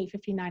doors in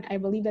 859. I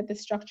believe that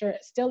this structure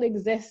still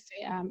exists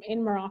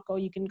in Morocco.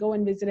 You can go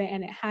and visit it,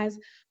 and it has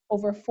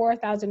over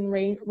 4,000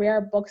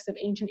 rare books of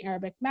ancient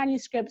Arabic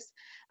manuscripts.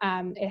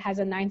 It has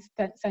a 9th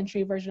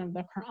century version of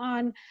the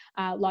Quran,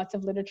 lots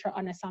of literature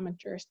on Islamic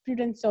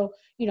jurisprudence. So,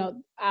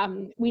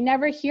 we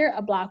never hear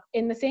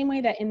in the same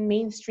way that in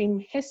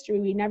mainstream history,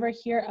 we never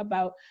hear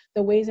about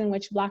the ways in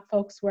which Black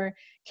folks were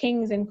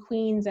kings and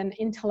queens and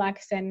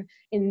intellects and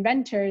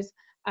inventors.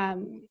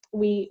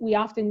 We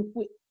often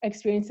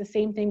experience the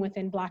same thing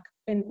within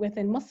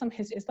Muslim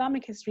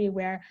Islamic history,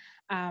 where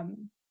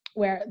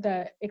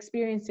the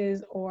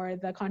experiences or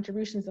the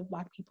contributions of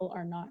Black people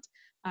are not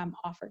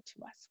offered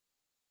to us.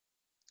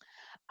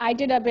 I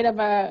did a bit of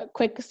a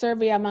quick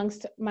survey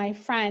amongst my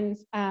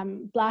friends,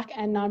 Black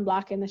and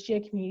non-Black in the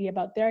Shia community,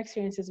 about their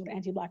experiences with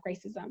anti-Black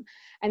racism.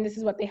 And this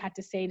is what they had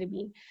to say to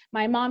me.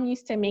 My mom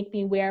used to make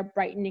me wear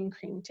brightening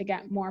cream to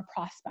get more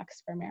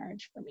prospects for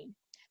marriage for me.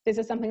 This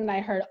is something that I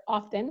heard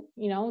often.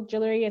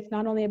 Gilary, it's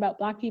not only about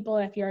Black people.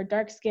 If you're a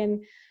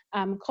dark-skinned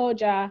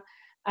Khoja,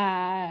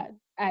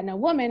 and a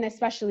woman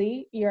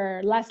especially,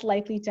 you're less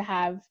likely to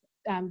have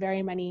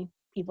very many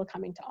people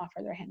coming to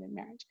offer their hand in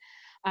marriage.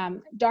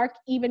 Dark,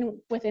 even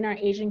within our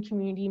Asian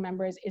community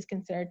members, is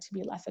considered to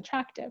be less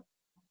attractive.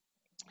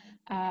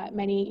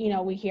 Many,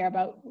 we hear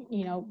about,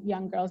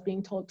 young girls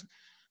being told,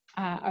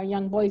 or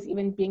young boys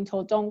even being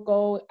told, don't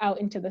go out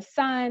into the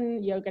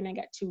sun, you're gonna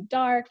get too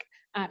dark.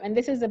 And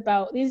these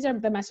are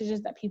the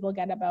messages that people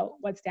get about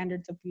what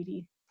standards of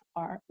beauty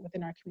are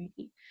within our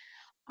community.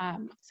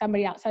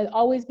 Somebody outside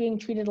always being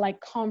treated like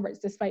converts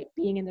despite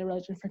being in the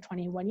religion for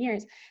 21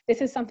 years.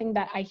 This is something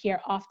that I hear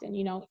often.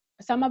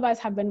 Some of us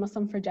have been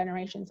Muslim for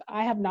generations.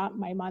 I have not.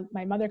 My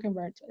mother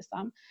converted to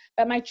Islam,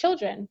 but my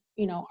children,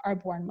 are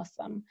born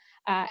Muslim.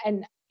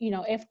 And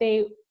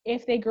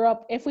if they grow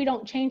up, if we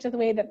don't change the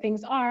way that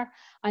things are,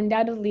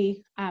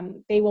 undoubtedly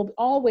they will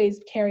always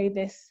carry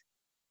this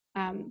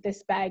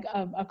bag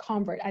of a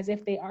convert, as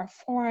if they are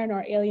foreign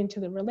or alien to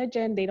the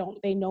religion.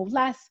 They know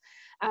less,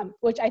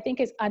 which I think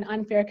is an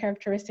unfair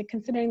characteristic,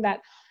 considering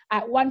that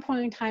at one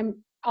point in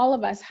time, all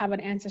of us have an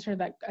ancestor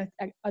that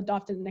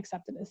adopted and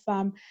accepted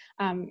Islam.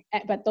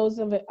 But those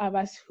of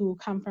us who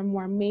come from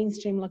more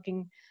mainstream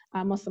looking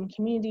Muslim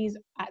communities,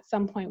 at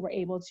some point were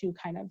able to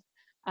kind of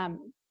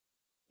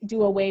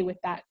do away with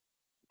that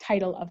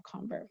title of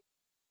convert.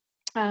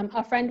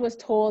 A friend was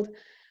told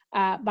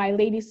by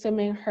Lady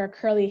Swimming her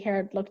curly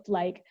hair looked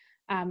like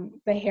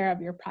the hair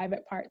of your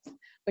private parts,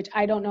 which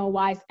I don't know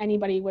why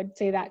anybody would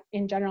say that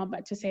in general,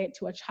 but to say it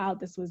to a child,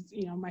 this was,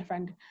 you know, my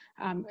friend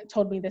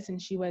told me this,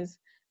 and she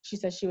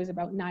said she was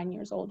about 9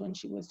 years old when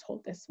she was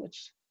told this,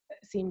 which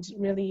seemed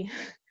really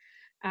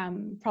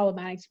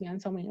problematic to me on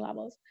so many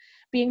levels.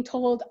 Being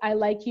told, I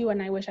like you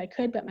and I wish I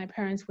could, but my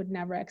parents would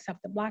never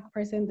accept the Black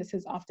person. This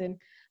is often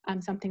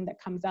something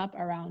that comes up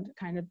around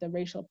kind of the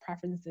racial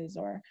preferences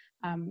or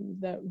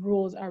the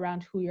rules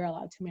around who you're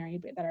allowed to marry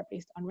that are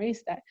based on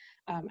race that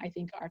I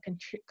think are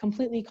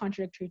completely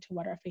contradictory to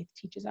what our faith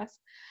teaches us.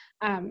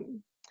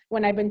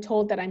 When I've been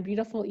told that I'm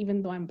beautiful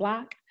even though I'm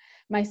Black.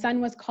 My son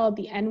was called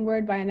the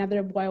N-word by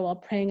another boy while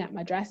praying at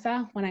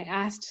madrasa. When I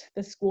asked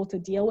the school to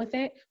deal with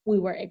it, we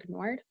were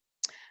ignored.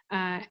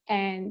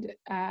 And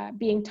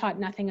being taught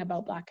nothing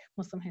about Black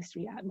Muslim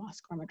history at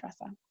mosque or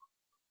madrasa.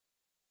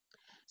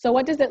 So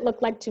what does it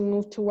look like to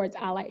move towards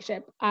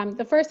allyship?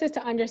 The first is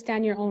to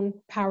understand your own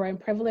power and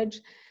privilege.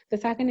 The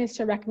second is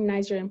to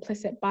recognize your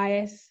implicit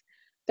bias.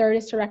 Third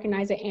is to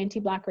recognize that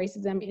anti-Black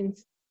racism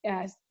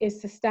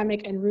is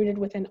systemic and rooted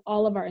within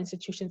all of our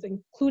institutions,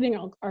 including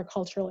our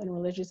cultural and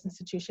religious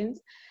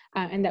institutions,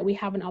 and that we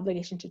have an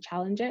obligation to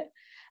challenge it.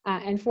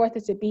 And fourth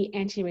is to be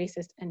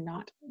anti-racist and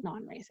not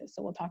non-racist.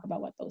 So we'll talk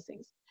about what those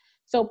things.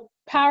 So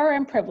power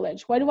and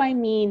privilege, what do I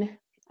mean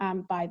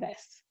by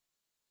this?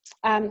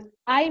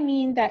 I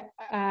mean that,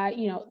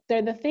 you know,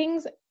 they're the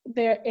things,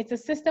 it's a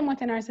system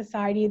within our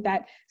society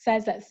that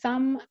says that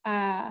some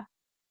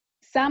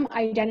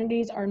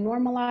identities are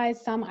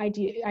normalized, some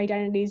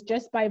identities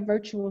just by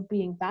virtue of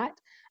being that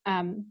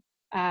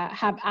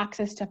have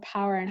access to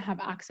power and have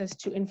access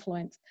to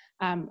influence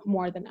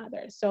more than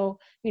others. So,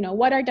 you know,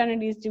 what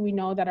identities do we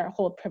know that are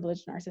hold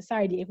privilege in our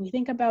society? If we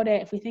think about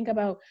it, if we think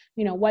about,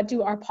 you know, what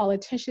do our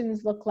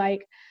politicians look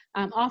like?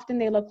 Often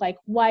they look like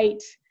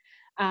white,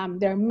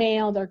 they're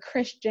male, they're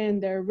Christian,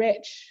 they're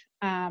rich,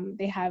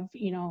 they have,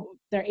 you know,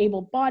 they're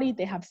able-bodied,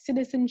 they have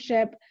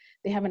citizenship,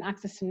 they have an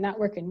access to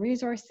network and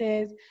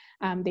resources,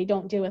 they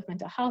don't deal with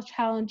mental health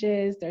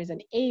challenges, there's an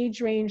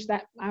age range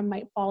that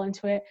might fall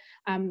into it.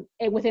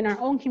 Within our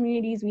own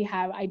communities, we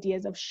have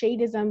ideas of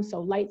shadeism, so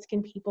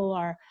light-skinned people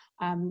are,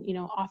 you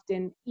know,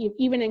 often,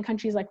 even in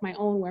countries like my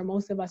own, where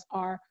most of us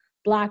are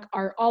Black,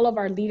 all of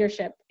our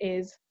leadership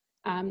is,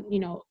 you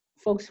know,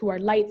 folks who are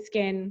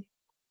light-skinned,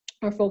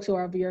 or folks who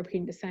are of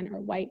European descent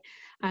or white.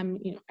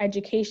 You know,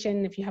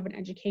 education, if you have an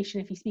education,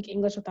 if you speak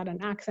English without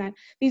an accent,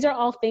 these are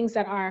all things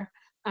that are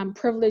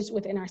privileged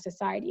within our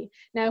society.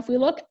 Now, if we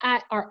look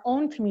at our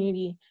own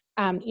community,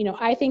 you know,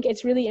 I think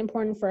it's really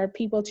important for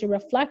people to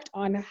reflect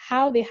on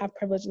how they have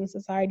privilege in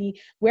society,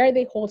 where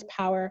they hold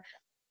power,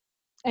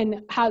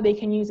 and how they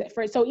can use it.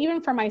 So even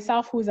for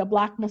myself, who's a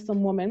Black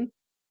Muslim woman,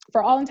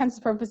 for all intents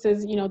and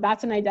purposes, you know,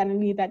 that's an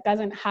identity that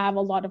doesn't have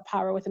a lot of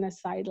power within a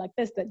society like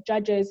this, that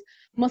judges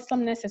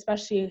Muslimness,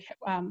 especially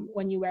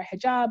when you wear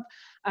hijab,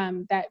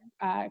 that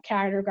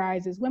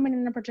categorizes women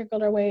in a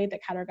particular way, that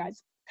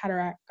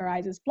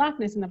categorizes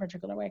Blackness in a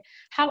particular way.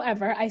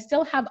 However, I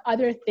still have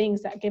other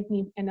things that give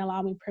me and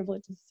allow me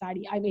privilege in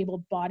society. I'm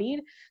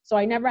able-bodied, so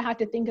I never have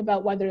to think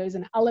about whether there's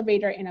an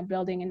elevator in a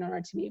building in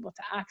order to be able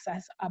to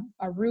access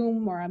a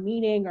room or a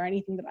meeting or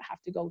anything that I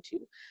have to go to.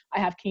 I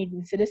have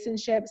Canadian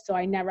citizenship, so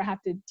I never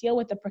have to deal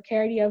with the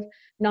precarity of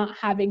not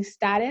having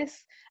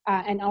status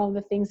and all of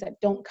the things that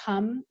don't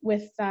come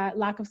with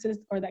lack of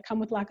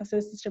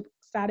citizenship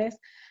status.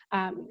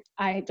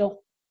 I don't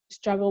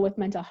struggle with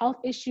mental health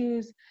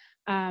issues.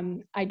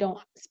 I don't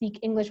speak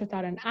English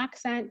without an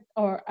accent,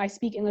 or I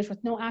speak English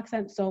with no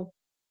accent. So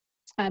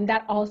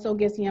that also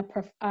gives me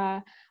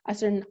a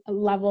certain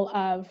level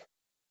of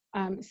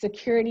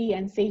security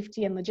and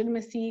safety and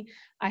legitimacy.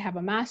 I have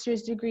a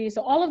master's degree.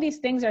 So all of these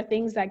things are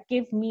things that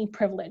give me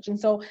privilege. And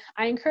so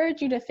I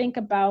encourage you to think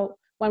about,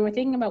 when we're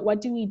thinking about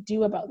what do we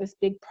do about this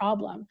big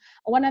problem,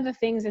 one of the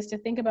things is to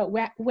think about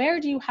where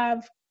do you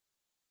have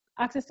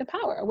access to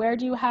power? Where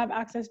do you have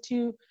access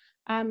to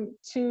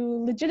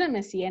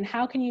legitimacy, and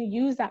how can you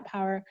use that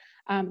power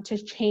to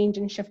change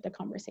and shift the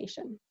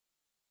conversation?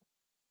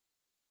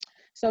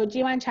 So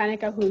Jiwan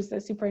Chanika, who's the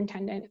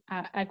superintendent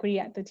equity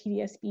at the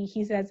TDSB,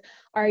 he says,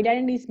 our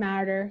identities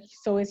matter,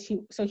 so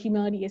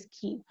humility is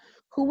key.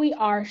 Who we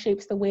are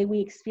shapes the way we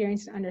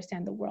experience and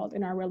understand the world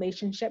and our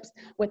relationships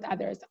with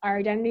others. Our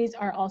identities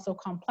are also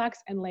complex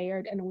and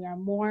layered, and we are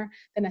more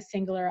than a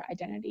singular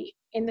identity.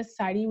 In the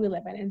society we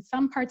live in, and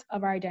some parts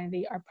of our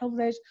identity are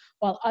privileged,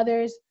 while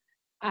others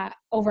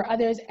over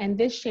others, and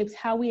this shapes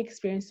how we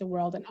experience the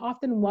world and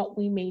often what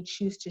we may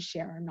choose to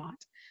share or not.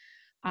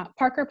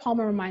 Parker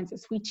Palmer reminds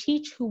us, we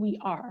teach who we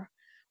are.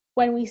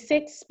 When we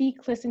sit,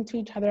 speak, listen to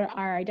each other,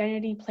 our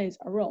identity plays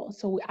a role.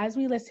 So as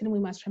we listen, we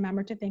must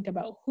remember to think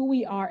about who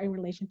we are in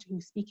relation to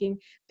who's speaking.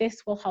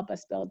 This will help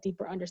us build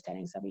deeper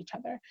understandings of each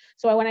other.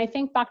 So when I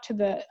think back to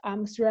the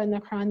surah in the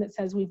Quran that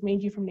says, we've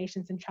made you from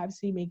nations and tribes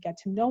so you may get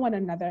to know one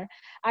another,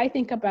 I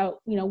think about,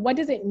 you know, what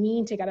does it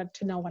mean to get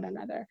to know one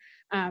another?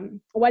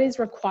 What is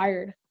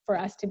required for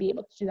us to be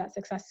able to do that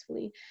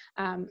successfully?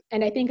 And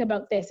I think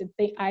about this,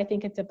 I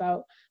think it's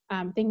about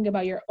thinking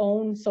about your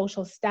own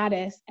social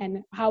status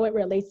and how it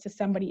relates to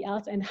somebody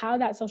else, and how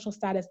that social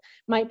status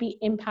might be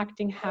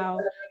impacting how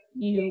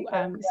you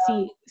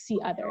see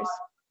others.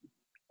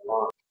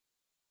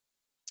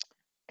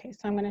 Okay,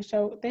 so I'm going to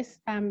show this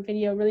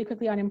video really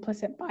quickly on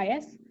implicit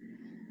bias,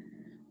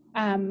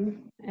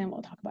 and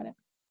we'll talk about it.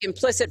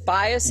 Implicit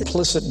bias.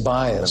 Implicit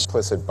bias.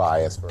 Implicit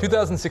bias.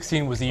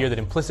 2016 was the year that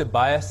implicit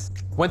bias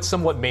went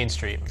somewhat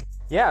mainstream.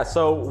 Yeah,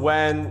 so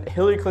when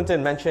Hillary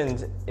Clinton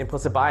mentioned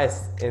implicit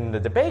bias in the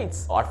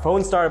debates, our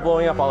phones started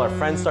blowing up, all our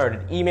friends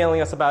started emailing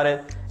us about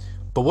it.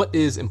 But what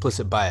is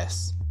implicit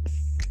bias?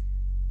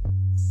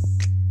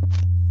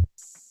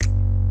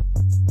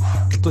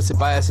 Implicit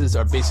biases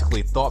are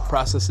basically thought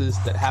processes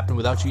that happen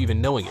without you even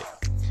knowing it.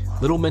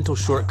 Little mental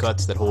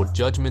shortcuts that hold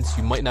judgments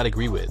you might not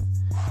agree with.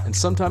 And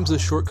sometimes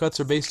those shortcuts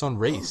are based on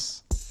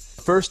race.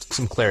 First,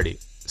 some clarity.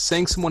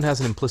 Saying someone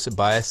has an implicit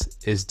bias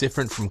is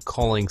different from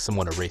calling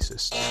someone a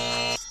racist.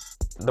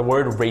 The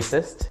word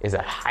racist is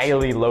a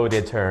highly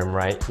loaded term,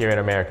 right, here in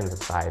American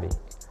society.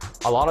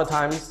 A lot of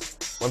times,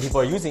 when people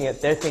are using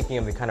it, they're thinking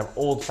of the kind of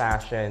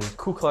old-fashioned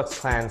Ku Klux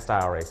Klan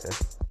style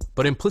racist.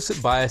 But implicit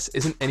bias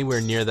isn't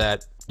anywhere near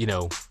that,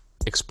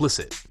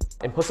 explicit.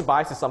 Implicit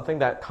bias is something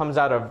that comes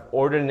out of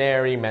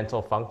ordinary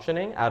mental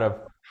functioning, out of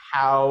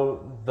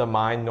how the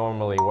mind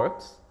normally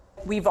works.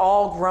 We've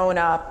all grown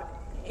up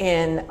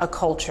in a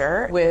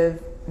culture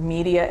with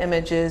media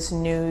images,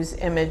 news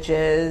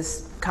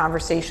images,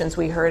 conversations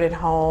we heard at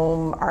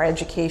home, our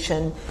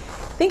education.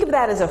 Think of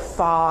that as a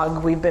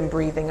fog we've been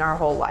breathing our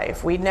whole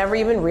life. We never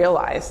even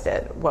realized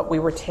it, what we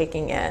were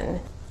taking in.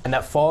 And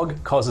that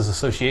fog causes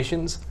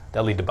associations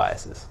that lead to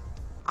biases.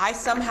 I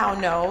somehow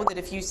know that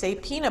if you say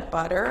peanut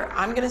butter,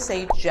 I'm going to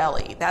say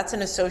jelly. That's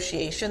an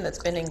association that's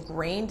been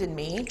ingrained in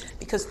me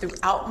because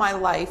throughout my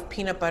life,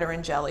 peanut butter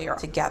and jelly are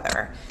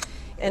together.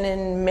 And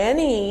in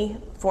many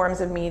forms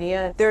of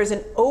media, there's an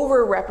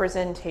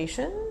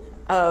overrepresentation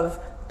of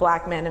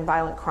Black men and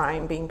violent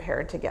crime being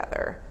paired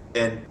together.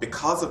 And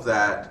because of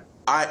that,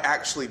 I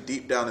actually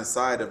deep down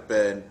inside have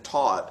been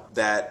taught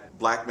that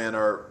Black men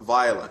are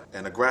violent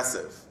and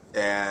aggressive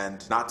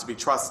and not to be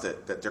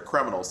trusted, that they're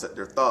criminals, that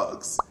they're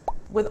thugs.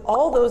 With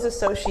all those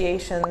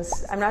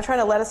associations, I'm not trying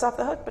to let us off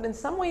the hook, but in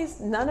some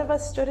ways, none of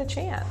us stood a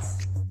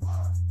chance.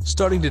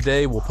 Starting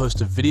today, we'll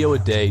post a video a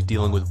day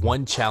dealing with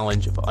one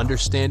challenge of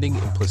understanding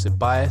implicit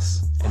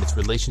bias and its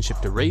relationship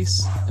to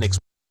race and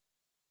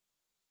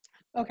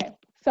Okay,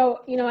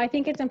 so, I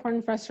think it's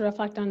important for us to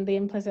reflect on the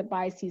implicit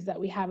biases that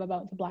we have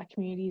about the Black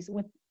communities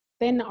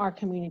within our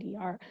community,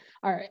 our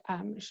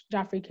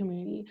Joffrey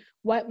community.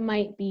 What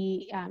might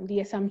be the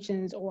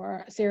assumptions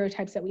or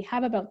stereotypes that we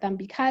have about them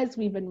because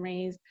we've been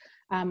raised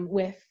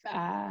with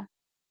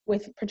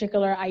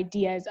particular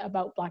ideas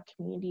about Black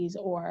communities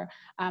or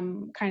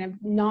kind of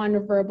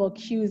nonverbal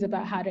cues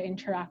about how to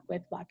interact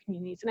with Black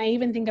communities. And I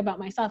even think about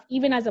myself,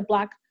 even as a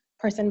Black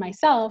person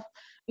myself,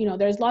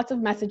 there's lots of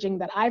messaging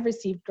that I've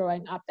received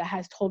growing up that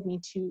has told me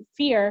to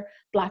fear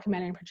Black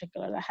men in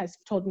particular, that has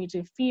told me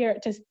to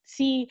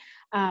see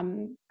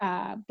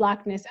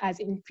Blackness as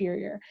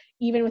inferior.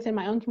 Even within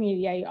my own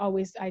community,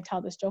 I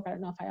tell this joke, I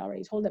don't know if I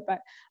already told it,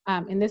 but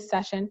in this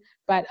session,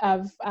 but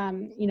of,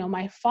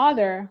 my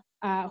father,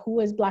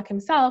 who is Black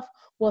himself,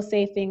 will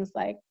say things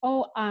like,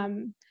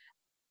 I'm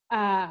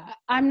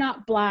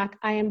not Black,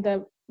 I am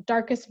the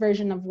darkest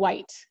version of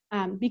white,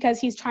 because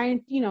he's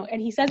trying,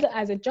 and he says it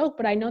as a joke,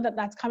 but I know that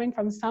that's coming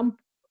from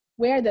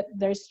somewhere that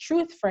there's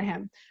truth for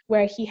him,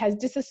 where he has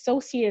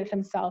disassociated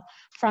himself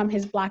from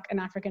his Black and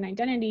African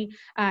identity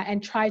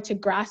and tried to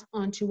grasp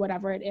onto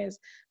whatever it is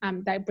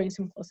that brings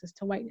him closest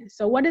to whiteness.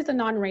 So what is a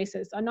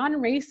non-racist? A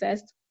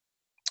non-racist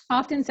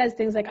often says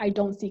things like, I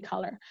don't see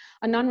color.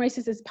 A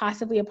non-racist is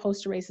passively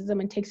opposed to racism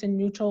and takes a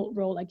neutral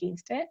role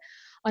against it.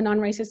 A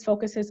non-racist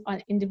focuses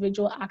on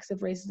individual acts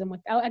of racism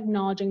without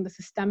acknowledging the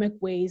systemic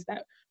ways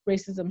that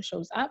racism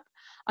shows up.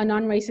 A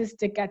non-racist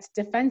gets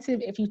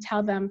defensive if you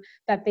tell them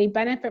that they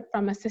benefit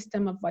from a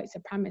system of white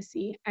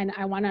supremacy. And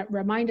I want to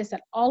remind us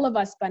that all of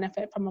us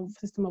benefit from a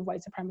system of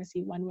white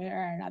supremacy one way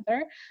or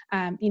another.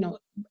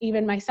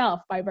 Even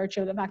myself, by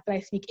virtue of the fact that I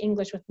speak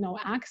English with no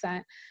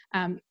accent,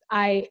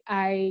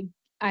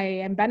 I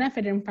am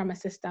benefiting from a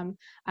system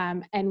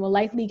and will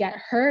likely get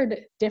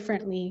heard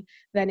differently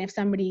than if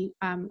somebody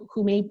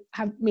who may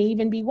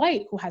even be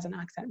white who has an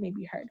accent may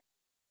be heard.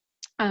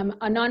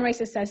 A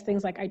non-racist says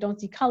things like, I don't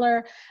see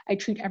color, I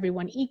treat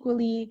everyone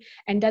equally,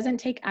 and doesn't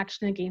take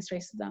action against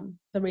racism,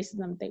 the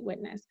racism they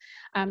witness.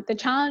 The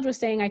challenge with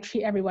saying I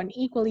treat everyone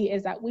equally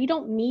is that we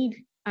don't need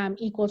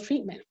equal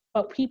treatment.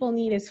 What people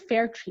need is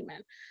fair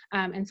treatment.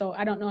 And so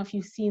I don't know if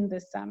you've seen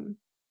this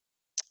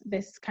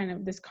this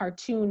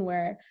cartoon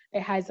where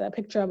it has a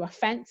picture of a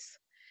fence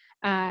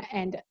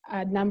and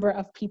a number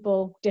of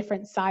people,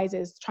 different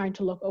sizes, trying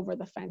to look over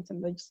the fence,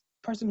 and the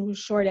person who's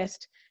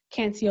shortest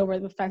can't see over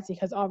the fence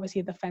because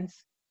obviously the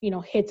fence,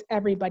 hits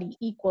everybody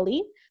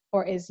equally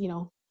or is,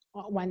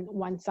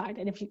 one side.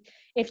 And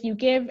if you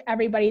give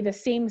everybody the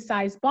same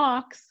size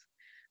box,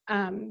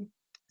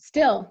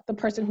 still the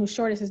person who's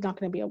shortest is not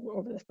going to be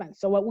over the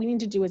fence. So what we need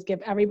to do is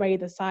give everybody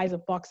the size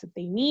of box that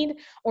they need,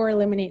 or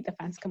eliminate the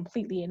fence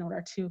completely in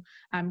order to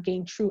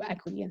gain true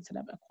equity instead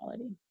of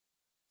equality.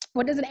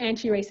 What does an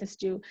anti-racist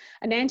do?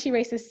 An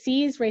anti-racist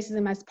sees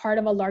racism as part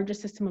of a larger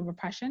system of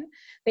oppression.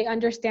 They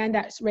understand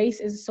that race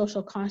is a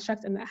social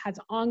construct and that has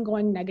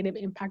ongoing negative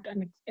impact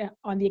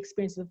on the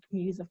experiences of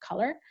communities of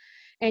color.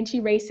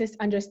 Anti-racist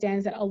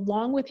understands that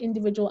along with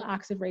individual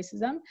acts of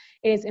racism,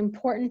 it is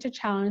important to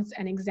challenge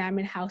and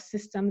examine how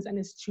systems and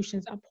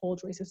institutions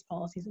uphold racist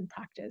policies and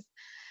practice.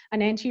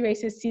 An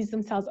anti-racist sees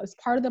themselves as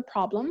part of the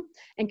problem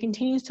and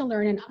continues to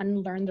learn and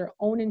unlearn their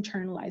own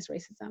internalized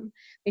racism.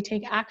 They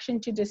take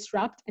action to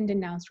disrupt and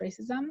denounce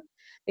racism.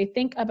 They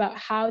think about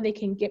how they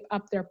can give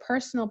up their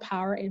personal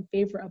power in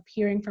favor of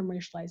hearing from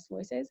racialized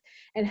voices,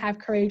 and have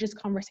courageous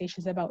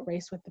conversations about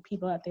race with the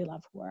people that they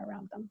love who are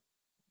around them.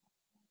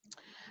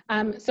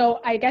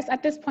 So I guess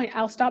at this point,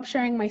 I'll stop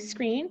sharing my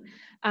screen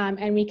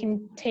and we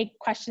can take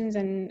questions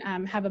and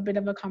have a bit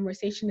of a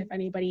conversation if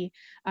anybody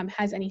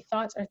has any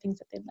thoughts or things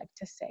that they'd like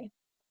to say.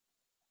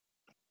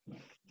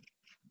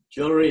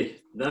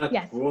 Gilary,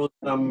 that was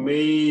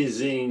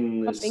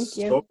amazing. Well, thank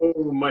you. So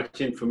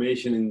much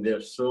information in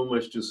there, so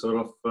much to sort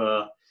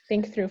of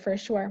think through for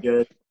sure.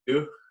 Get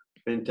to.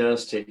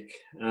 Fantastic.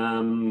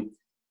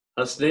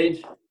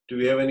 Hasnain, do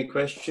we have any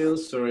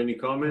questions or any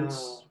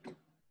comments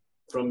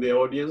from the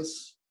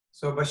audience?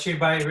 So Bashir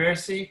Bhai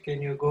Versi,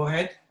 can you go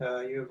ahead?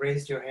 You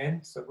raised your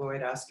hand, so go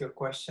ahead, ask your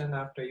question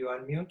after you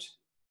unmute.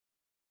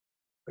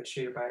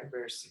 Bashir Bhai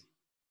Versi.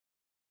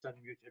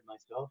 Unmuted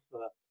myself.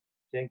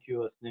 Thank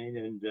you, Hasnain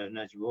and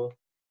Najmul.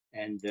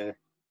 And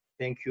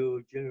thank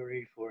you,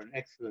 Gilary, for an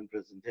excellent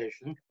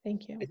presentation.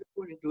 Thank you. I just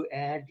wanted to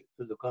add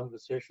to the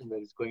conversation that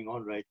is going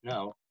on right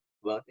now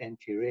about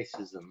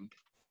anti-racism.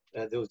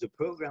 There was a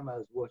program I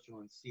was watching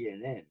on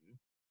CNN,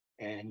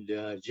 and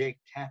Jake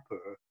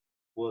Tapper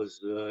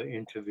was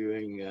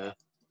interviewing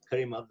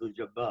Karim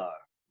Abdul-Jabbar.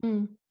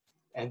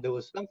 And there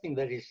was something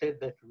that he said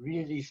that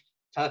really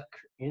stuck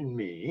in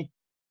me.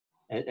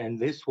 And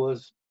this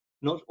was,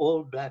 not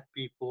all Black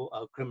people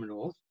are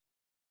criminals.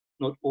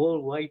 Not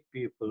all white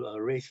people are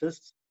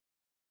racists.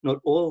 Not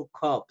all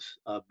cops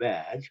are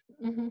bad.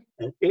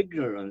 And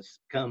ignorance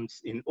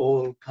comes in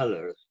all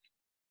colors.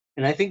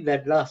 And I think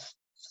that last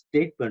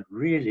statement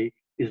really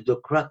is the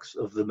crux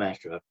of the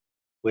matter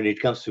when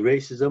it comes to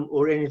racism,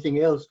 or anything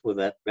else for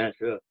that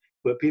matter,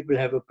 where people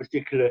have a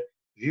particular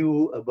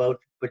view about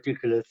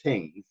particular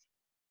things.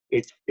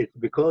 It's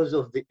because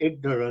of the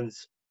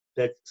ignorance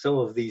that some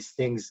of these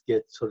things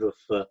get sort of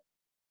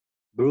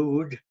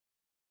brewed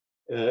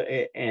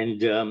and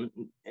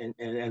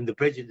the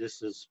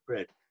prejudices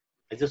spread.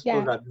 I just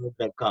thought I'd make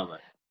that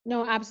comment.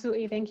 No,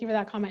 absolutely. Thank you for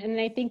that comment. And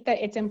I think that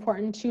it's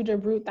important too to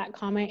root that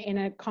comment in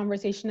a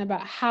conversation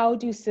about how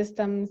do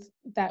systems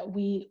that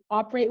we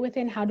operate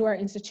within, how do our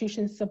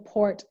institutions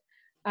support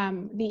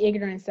the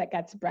ignorance that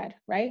gets bred,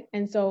 right?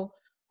 And so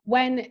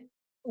when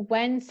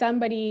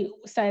somebody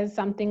says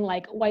something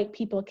like white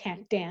people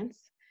can't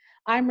dance,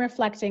 I'm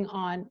reflecting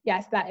on,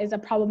 yes, that is a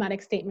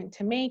problematic statement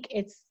to make.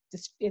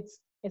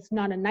 It's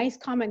not a nice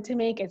comment to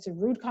make, it's a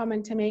rude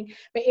comment to make,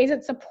 but is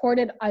it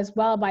supported as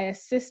well by a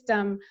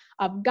system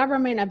of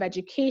government, of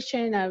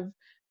education, of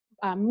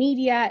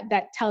media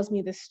that tells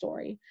me this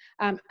story,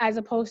 as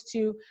opposed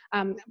to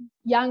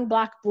young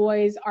Black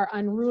boys are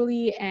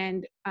unruly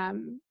and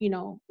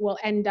will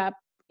end up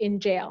in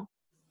jail.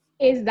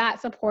 Is that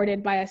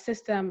supported by a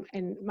system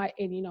in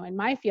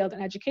my field,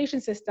 an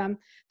education system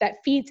that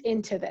feeds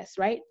into this,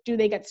 right? Do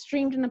they get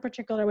streamed in a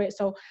particular way?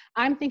 So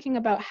I'm thinking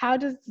about how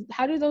do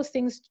those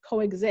things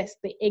coexist?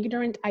 The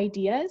ignorant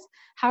ideas,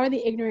 how are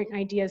the ignorant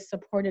ideas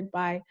supported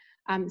by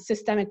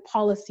systemic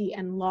policy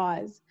and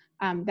laws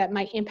that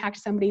might impact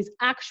somebody's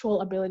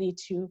actual ability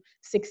to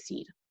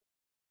succeed?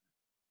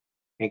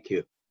 Thank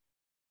you.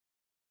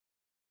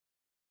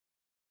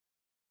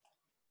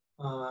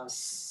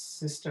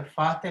 Sister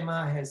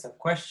Fatima has a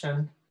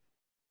question,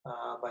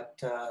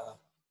 but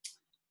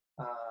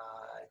I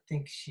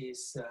think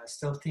she's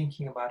still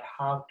thinking about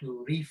how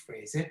to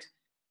rephrase it.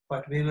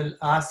 But we will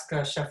ask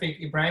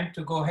Shafiq Ibrahim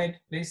to go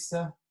ahead. Please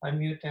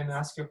unmute and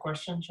ask your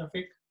question,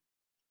 Shafiq.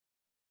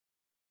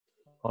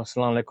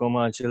 Assalamu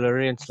alaikum,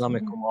 Gilary, and assalamu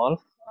alaikum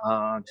all.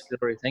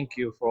 Gilary, thank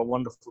you for a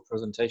wonderful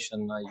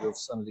presentation. You've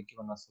certainly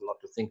given us a lot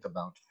to think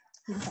about.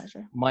 My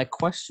pleasure. My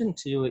question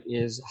to you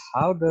is,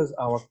 how does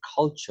our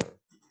culture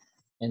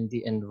and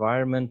the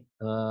environment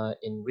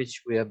in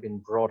which we have been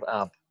brought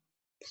up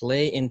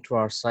play into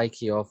our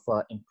psyche of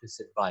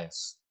implicit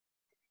bias?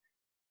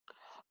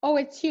 Oh,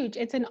 it's huge.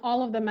 It's in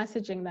all of the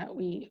messaging that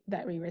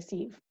we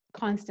receive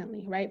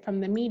constantly, right? From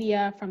the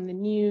media, from the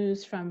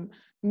news, from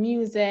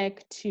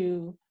music,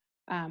 to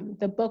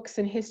the books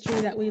and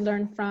history that we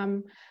learn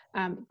from.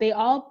 They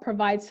all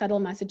provide subtle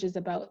messages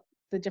about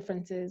the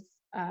differences,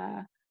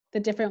 the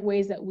different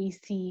ways that we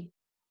see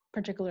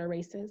particular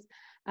races.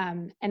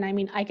 And I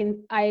mean, I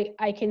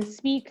can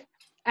speak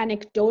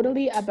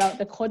anecdotally about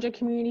the Khoja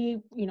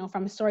community,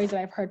 from stories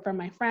that I've heard from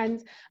my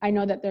friends. I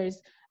know that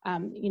there's, I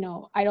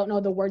don't know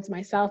the words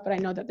myself, but I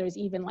know that there's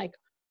even like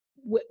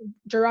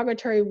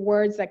derogatory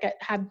words that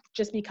have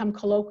just become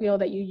colloquial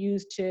that you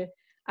use to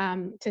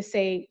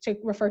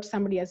refer to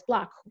somebody as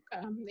Black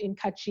in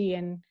Kutchi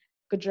and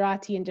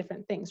Gujarati and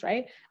different things,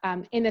 right?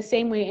 In the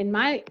same way, in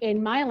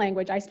my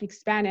language, I speak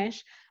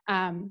Spanish.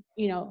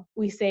 You know,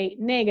 we say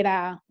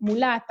negra,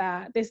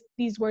 mulata,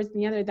 these words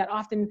and the other that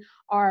often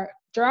are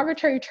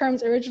derogatory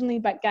terms originally,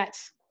 but get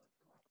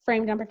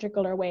framed in a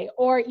particular way.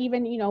 Or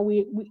even, you know,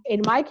 we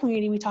in my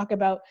community, we talk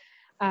about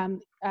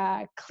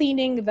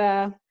cleaning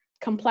the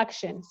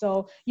complexion.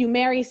 So you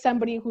marry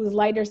somebody who's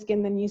lighter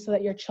skinned than you so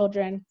that your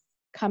children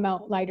come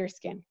out lighter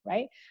skin,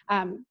 right?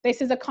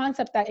 This is a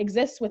concept that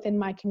exists within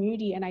my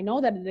community, and I know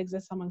that it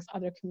exists amongst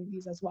other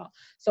communities as well.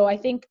 So I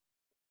think,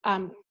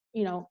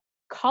 you know,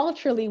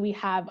 culturally we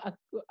have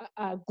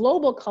a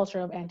global culture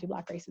of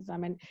anti-Black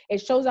racism, and it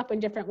shows up in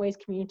different ways,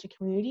 community to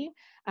community.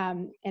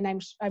 And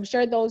I'm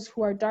sure those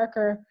who are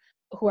darker,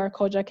 who are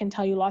Koja, can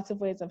tell you lots of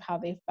ways of how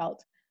they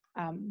felt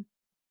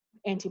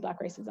anti-Black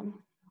racism.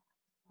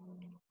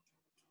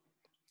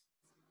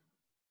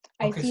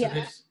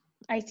 Okay,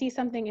 I see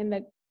something in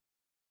the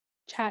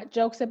chat.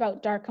 Jokes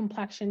about dark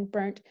complexion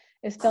burnt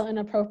is still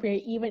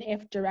inappropriate even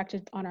if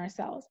directed on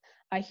ourselves.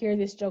 I hear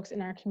these jokes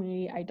in our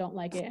community. I don't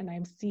like it, and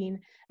I'm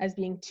seen as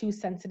being too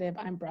sensitive.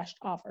 I'm brushed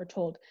off or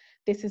told,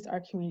 this is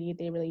our community.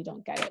 They really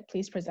don't get it.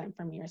 Please present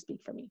for me or speak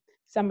for me.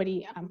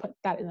 Somebody put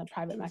that in a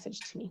private message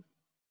to me.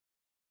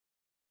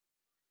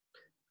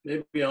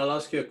 Maybe I'll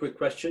ask you a quick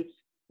question.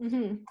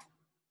 Mm-hmm.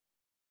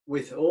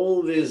 With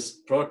all these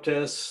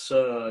protests,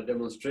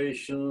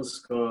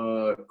 demonstrations,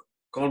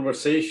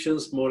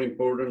 conversations, more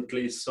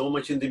importantly, so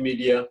much in the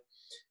media,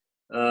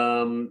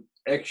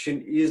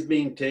 action is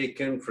being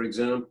taken. For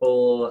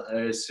example,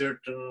 a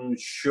certain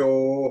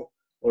show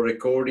or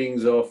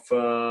recordings of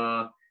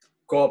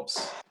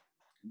cops,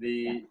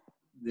 the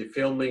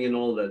filming and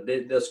all that,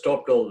 they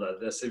stopped all that.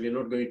 They said, we're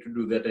not going to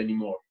do that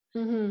anymore.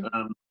 Mm-hmm.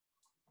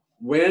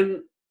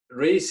 When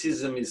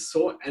racism is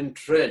so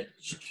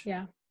entrenched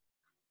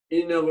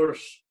in our,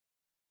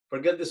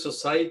 forget the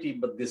society,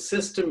 but the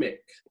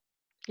systemic,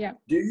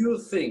 do you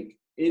think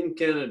in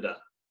Canada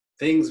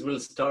things will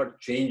start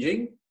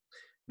changing?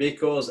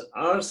 Because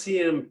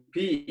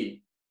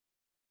RCMP,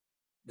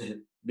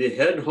 the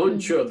head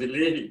honcho, the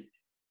lady,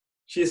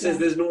 she says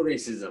there's no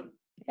racism.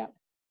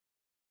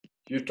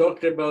 You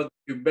talked about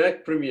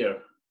Quebec Premier,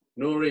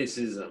 no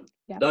racism.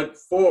 Doug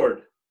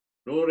Ford,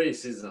 no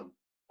racism.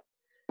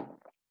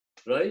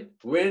 Right?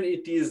 When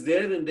it is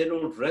there and they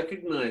don't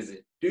recognize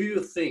it, do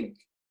you think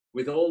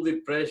with all the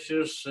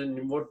pressures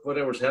and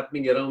whatever's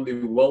happening around the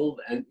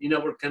world and in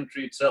our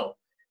country itself,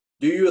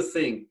 do you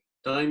think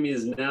time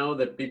is now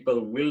that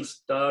people will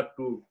start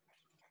to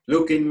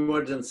look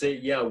inwards and say,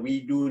 yeah,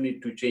 we do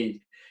need to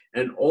change?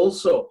 And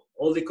also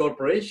all the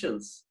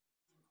corporations,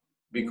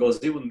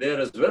 because even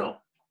there as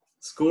well,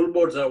 school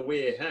boards are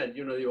way ahead.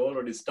 You know, you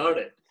already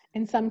started.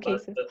 In some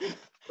cases.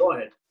 Go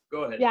ahead.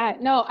 Go ahead. Yeah,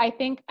 no, I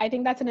think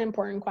that's an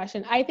important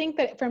question. I think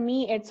that for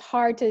me, it's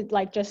hard to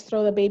like just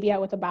throw the baby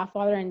out with the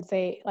bathwater and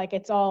say like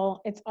it's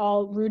all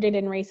rooted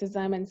in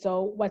racism, and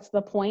so what's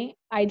the point?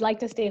 I'd like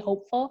to stay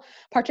hopeful,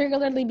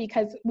 particularly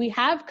because we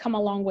have come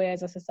a long way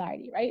as a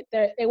society, right?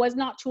 It was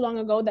not too long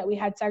ago that we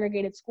had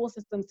segregated school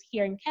systems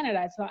here in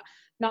Canada. It's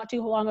not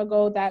too long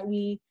ago that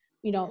we,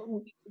 you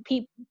know,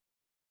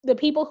 the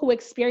people who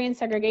experience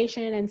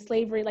segregation and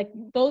slavery, like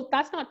those,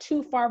 that's not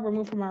too far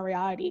removed from our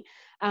reality.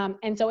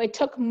 And so it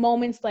took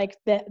moments like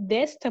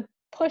this to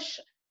push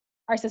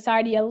our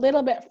society a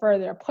little bit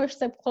further, push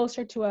them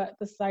closer to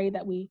the society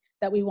that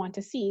we want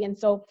to see. And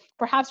so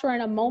perhaps we're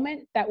in a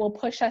moment that will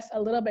push us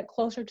a little bit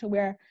closer to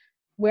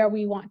where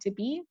we want to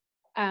be.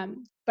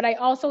 But I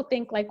also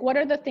think, like, what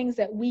are the things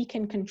that we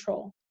can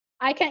control?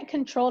 I can't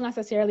control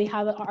necessarily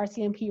how the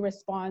RCMP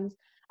responds.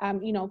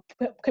 You know,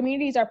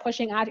 communities are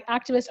pushing,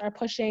 activists are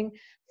pushing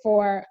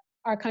for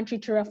our country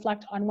to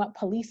reflect on what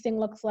policing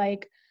looks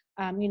like.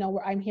 You know,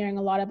 I'm hearing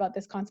a lot about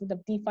this concept of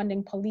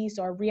defunding police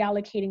or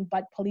reallocating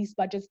police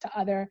budgets to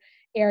other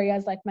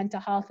areas like mental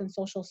health and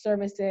social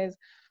services.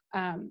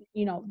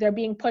 You know, they're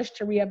being pushed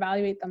to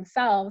reevaluate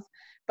themselves.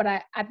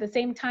 But at the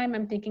same time,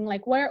 I'm thinking,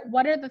 like,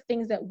 what are the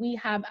things that we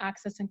have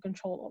access and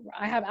control over?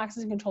 I have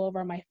access and control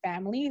over my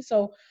family.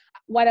 So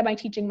what am I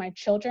teaching my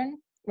children?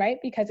 Right?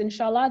 Because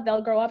inshallah,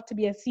 they'll grow up to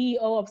be a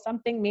CEO of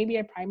something, maybe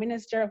a prime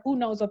minister, who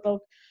knows what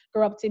they'll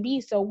grow up to be.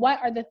 So what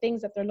are the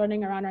things that they're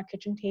learning around our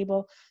kitchen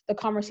table, the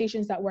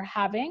conversations that we're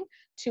having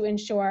to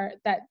ensure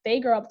that they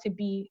grow up to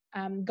be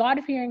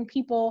God-fearing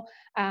people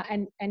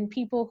and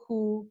people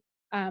who,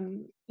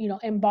 you know,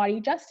 embody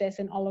justice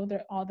in all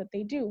that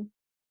they do.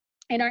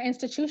 In our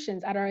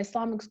institutions, at our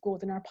Islamic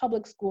schools, in our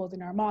public schools,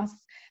 in our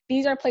mosques,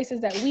 these are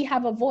places that we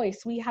have a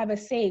voice, we have a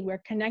say, we're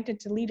connected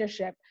to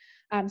leadership.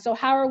 So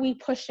how are we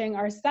pushing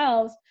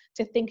ourselves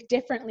to think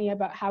differently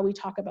about how we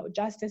talk about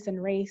justice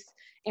and race,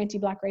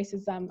 anti-Black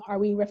racism? Are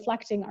we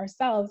reflecting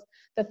ourselves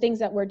the things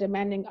that we're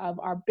demanding of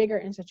our bigger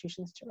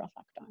institutions to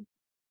reflect on?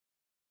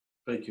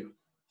 Thank you.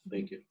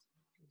 Thank you.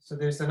 So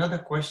there's another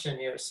question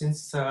here.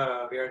 Since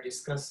we are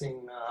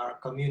discussing our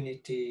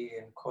community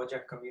and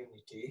Koja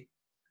community,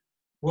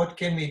 what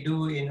can we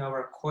do in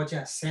our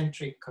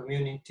Khoja-centric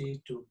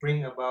community to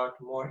bring about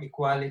more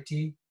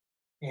equality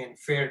and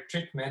fair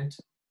treatment?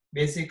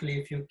 Basically,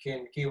 if you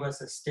can give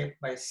us a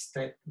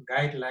step-by-step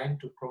guideline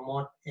to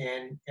promote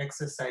and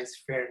exercise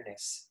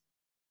fairness.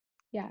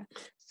 Yeah.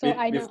 So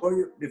I know.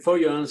 Before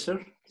you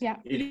answer, yeah,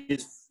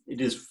 it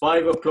is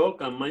 5 o'clock.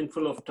 I'm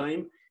mindful of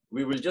time.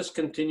 We will just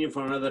continue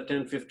for another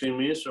 10-15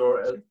 minutes.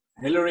 Or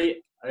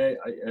Hillary,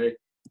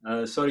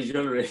 sorry,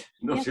 Gilary,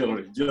 not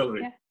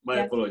Gilary. My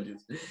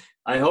apologies.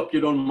 I hope you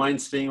don't mind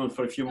staying on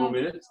for a few more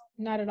minutes.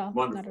 Not at all.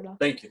 Wonderful. Not at all.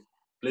 Thank you.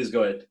 Please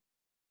go ahead.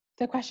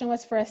 The question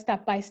was for a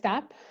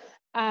step-by-step.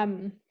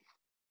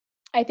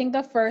 I think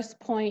the first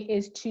point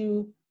is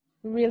to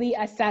really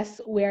assess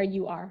where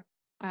you are.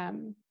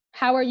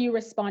 How are you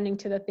responding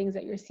to the things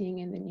that you're seeing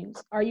in the news?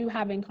 Are you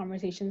having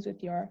conversations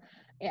with your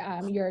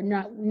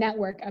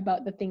network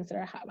about the things that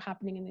are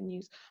happening in the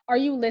news? Are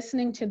you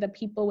listening to the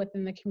people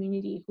within the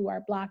community who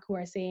are Black, who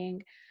are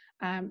saying,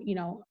 you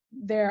know,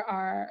 there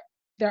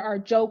are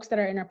jokes that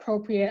are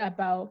inappropriate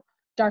about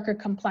darker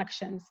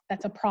complexions?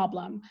 That's a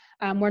problem.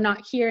 We're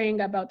not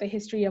hearing about the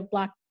history of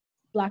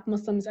Black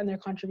Muslims and their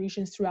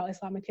contributions throughout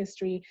Islamic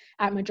history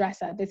at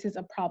madrasa. This is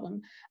a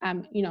problem.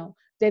 You know,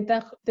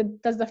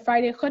 does the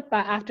Friday khutbah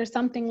after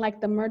something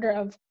like the murder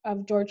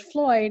of George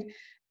Floyd,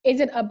 is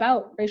it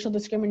about racial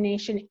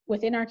discrimination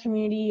within our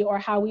community or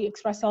how we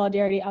express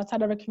solidarity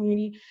outside of our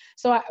community?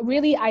 So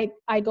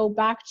I go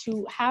back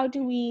to how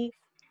do we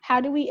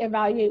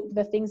evaluate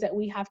the things that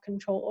we have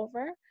control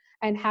over,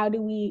 and how do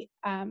we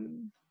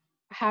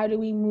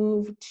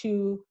move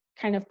to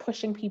kind of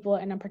pushing people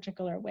in a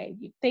particular way.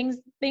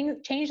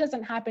 Change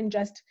doesn't happen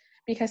just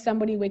because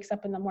somebody wakes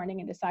up in the morning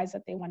and decides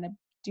that they want to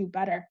do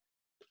better.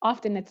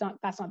 Often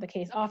that's not the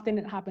case. Often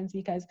it happens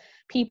because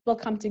people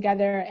come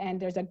together and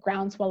there's a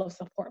groundswell of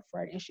support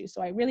for an issue.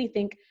 So I really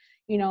think,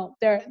 you know,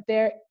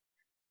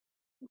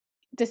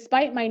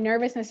 despite my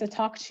nervousness to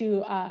talk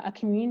to a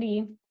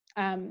community,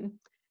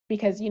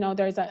 because, you know,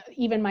 there's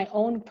even my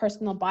own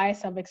personal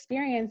bias of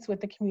experience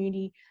with the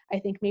community. I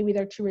think maybe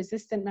they're too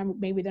resistant.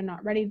 Maybe they're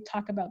not ready to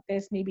talk about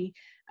this. Maybe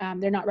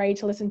they're not ready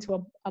to listen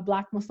to a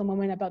Black Muslim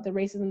woman about the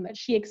racism that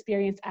she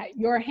experienced at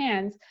your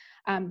hands.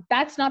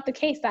 That's not the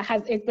case.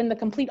 It's been the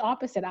complete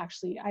opposite,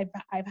 actually.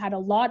 I've had a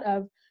lot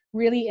of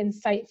really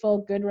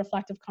insightful, good,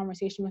 reflective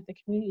conversation with the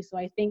community. So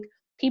I think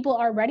people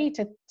are ready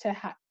to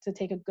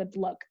take a good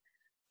look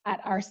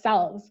at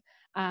ourselves.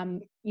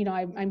 You know,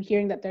 I'm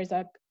hearing that there's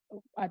a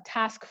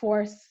task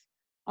force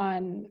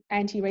on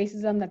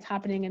anti-racism that's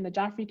happening in the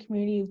Jaffrey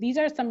community. These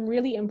are some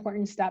really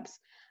important steps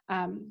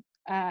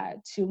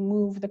to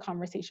move the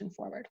conversation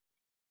forward.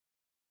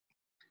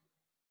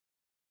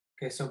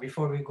 Okay, so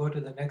before we go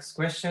to the next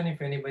question,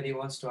 if anybody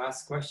wants to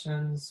ask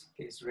questions,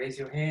 please raise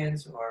your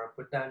hands or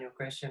put down your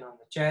question on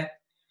the chat.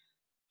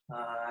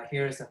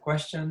 Here's a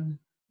question.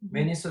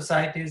 Many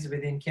societies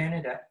within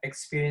Canada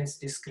experience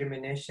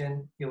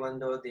discrimination even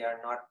though they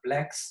are not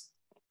Blacks.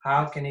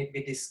 How can it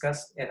be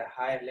discussed at a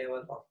higher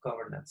level of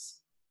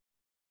governance?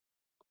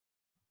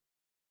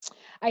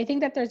 I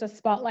think that there's a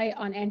spotlight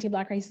on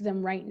anti-Black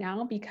racism right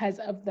now because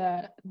of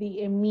the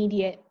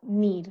immediate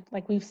need.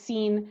 Like we've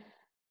seen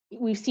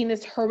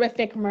this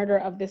horrific murder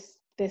of this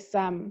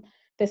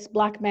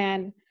Black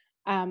man.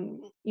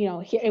 You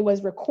know, it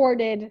was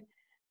recorded,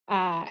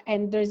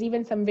 and there's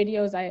even some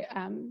videos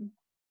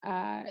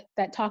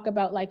that talk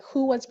about like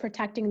who was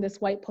protecting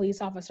this white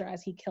police officer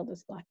as he killed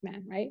this Black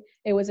man, right?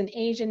 It was an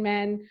Asian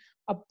man,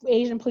 an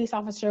Asian police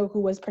officer who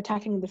was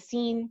protecting the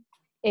scene.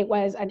 It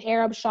was an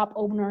Arab shop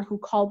owner who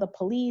called the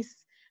police,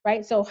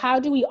 right? So how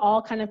do we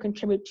all kind of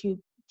contribute to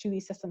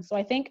these systems? So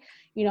I think,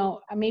 you know,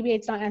 maybe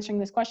it's not answering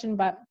this question,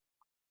 but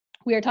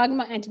we are talking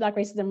about anti-Black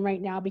racism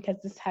right now because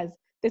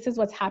this is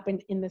what's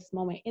happened in this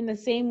moment. In the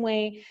same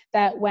way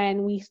that when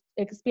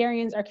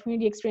our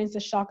community experienced the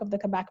shock of the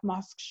Quebec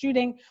mosque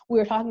shooting, we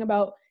were talking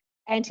about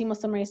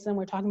anti-Muslim racism,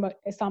 we're talking about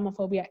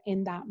Islamophobia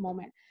in that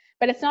moment.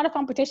 But it's not a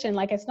competition.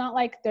 Like, it's not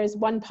like there's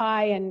one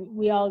pie and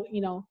we all,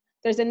 you know,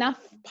 there's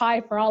enough pie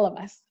for all of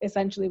us,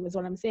 essentially was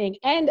what I'm saying.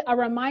 And a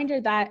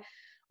reminder that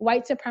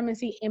white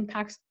supremacy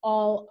impacts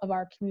all of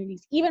our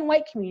communities, even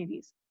white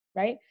communities,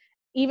 right?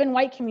 Even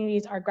white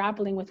communities are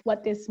grappling with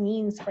what this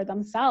means for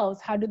themselves.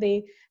 How do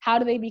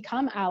they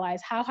become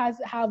allies? How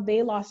have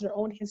they lost their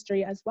own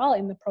history as well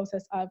in the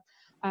process of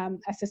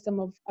a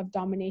system of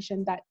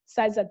domination that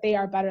says that they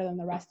are better than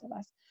the rest of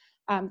us?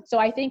 So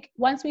I think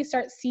once we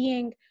start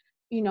seeing,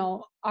 you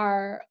know,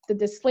 the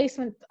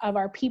displacement of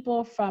our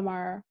people from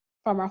our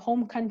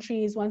home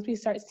countries, once we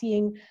start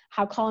seeing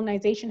how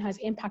colonization has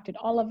impacted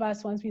all of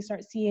us, once we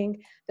start seeing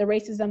the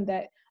racism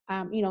that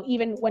you know,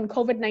 even when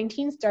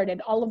COVID-19 started,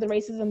 all of the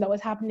racism that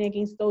was happening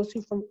against those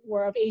who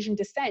were of Asian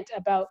descent,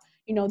 about,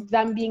 you know,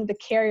 them being the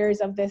carriers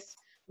of this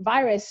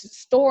virus.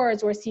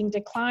 Stores were seeing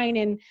decline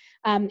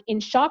in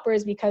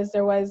shoppers because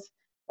there was,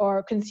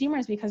 or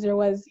consumers because there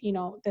was, you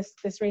know, this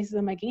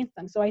racism against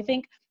them. So I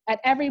think at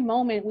every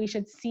moment we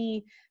should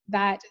see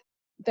that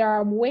there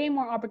are way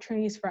more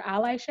opportunities for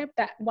allyship,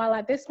 that while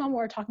at this moment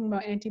we're talking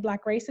about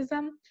anti-Black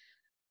racism,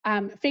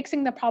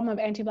 fixing the problem of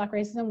anti-Black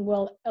racism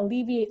will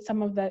alleviate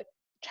some of the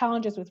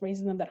challenges with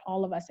racism that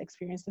all of us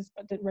experience,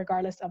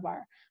 regardless of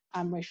our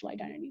racial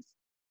identities.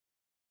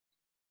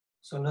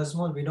 So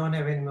Nazmul, we don't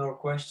have any more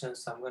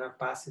questions, so I'm going to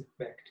pass it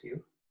back to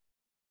you.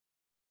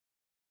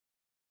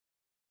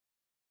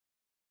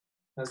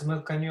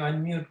 Nazmul, can you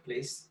unmute,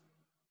 please?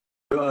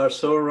 You are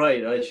so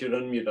right. I should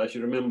unmute. I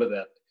should remember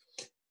that.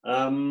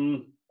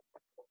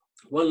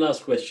 One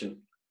last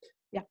question.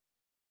 Yeah.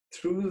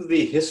 Through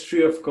the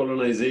history of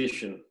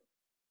colonization,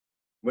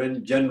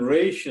 when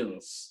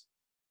generations,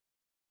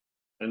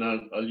 and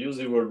I'll use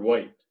the word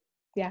white.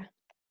 Yeah.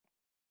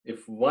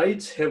 If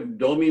whites have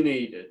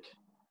dominated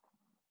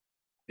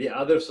the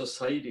other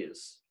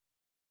societies,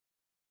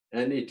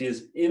 and it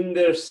is in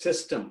their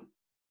system.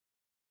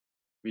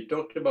 We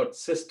talked about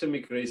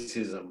systemic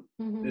racism.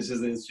 Mm-hmm. This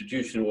is the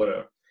institution,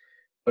 whatever.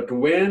 But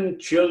when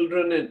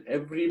children and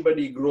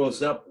everybody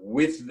grows up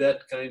with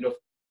that kind of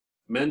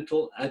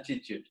mental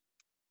attitude,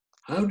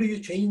 how do you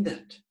change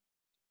that?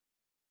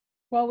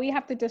 Well, we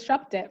have to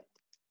disrupt it.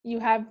 You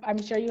have,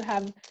 I'm sure you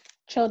have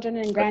children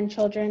and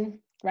grandchildren,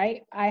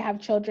 right? I have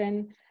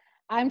children.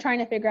 I'm trying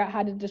to figure out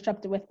how to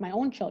disrupt it with my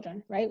own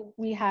children, right?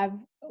 We have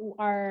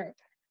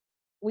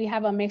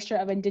a mixture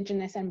of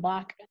Indigenous and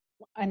Black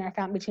in our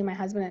family, between my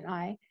husband and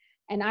I.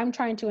 And I'm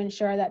trying to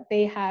ensure that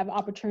they have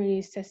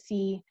opportunities to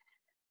see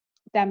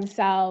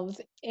themselves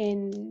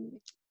in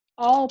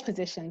all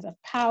positions of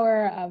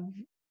power, of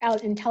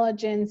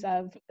intelligence,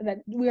 of that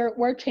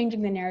we're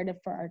changing the narrative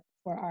for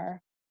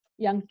our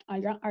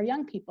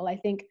young people. I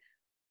think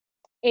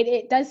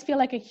it does feel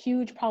like a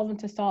huge problem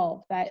to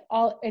solve, that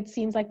it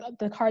seems like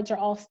the cards are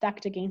all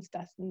stacked against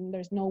us and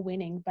there's no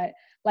winning. But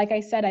like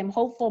I said, I'm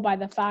hopeful by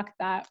the fact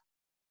that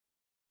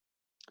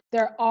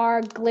there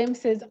are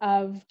glimpses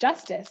of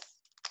justice.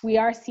 We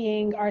are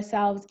seeing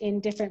ourselves in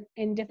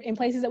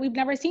places that we've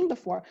never seen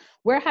before.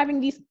 We're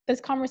having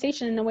this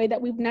conversation in a way that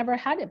we've never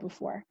had it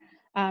before.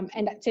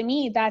 And to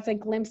me, that's a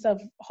glimpse of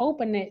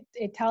hope, and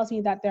it tells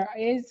me that there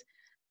is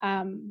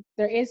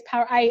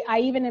power. I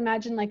even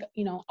imagine, like,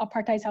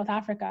 apartheid South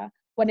Africa,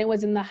 when it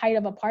was in the height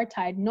of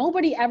apartheid,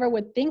 nobody ever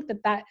would think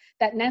that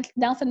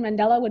Nelson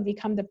Mandela would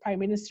become the prime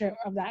minister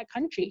of that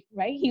country,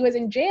 right? He was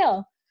in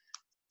jail.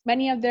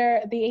 Many of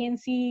the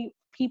ANC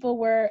people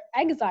were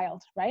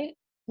exiled, right?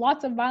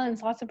 Lots of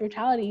violence, lots of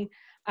brutality.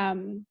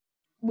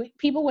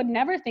 People would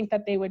never think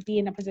that they would be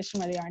in a position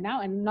where they are now.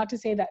 And not to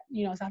say that,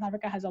 South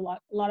Africa has a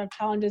lot of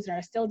challenges and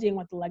are still dealing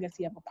with the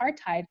legacy of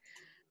apartheid,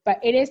 but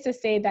it is to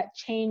say that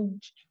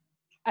change,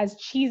 as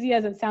cheesy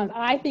as it sounds,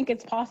 I think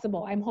it's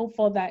possible. I'm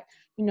hopeful that,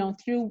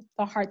 through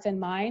the hearts and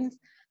minds,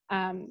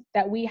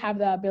 that we have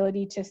the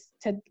ability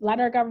to let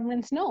our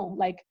governments know,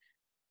 like,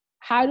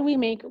 how do we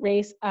make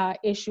race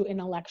issue in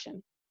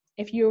election?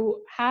 If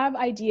you have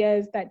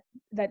ideas that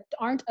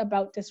aren't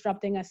about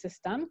disrupting a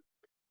system,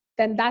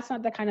 then that's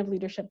not the kind of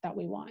leadership that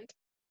we want.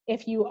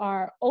 If you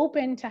are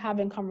open to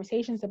having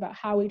conversations about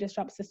how we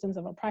disrupt systems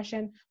of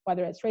oppression,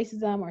 whether it's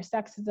racism or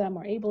sexism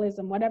or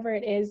ableism, whatever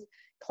it is,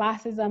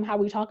 classism, how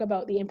we talk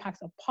about the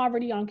impacts of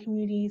poverty on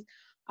communities,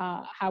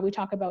 how we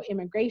talk about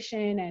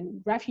immigration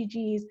and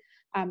refugees,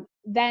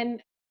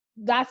 then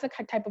that's the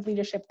type of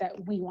leadership that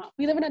we want.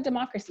 We live in a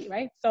democracy,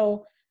 right?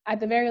 So at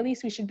the very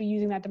least, we should be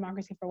using that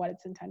democracy for what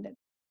it's intended.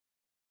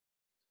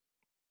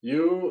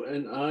 You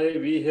and I,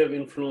 we have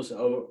influence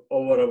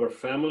over our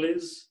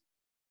families.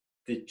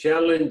 The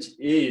challenge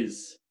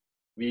is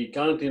we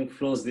can't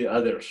influence the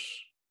others.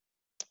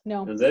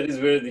 No. And that is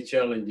where the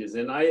challenge is.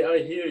 And I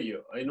hear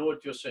you. I know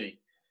what you're saying.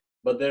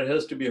 But there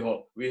has to be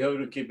hope. We have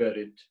to keep at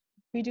it.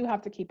 We do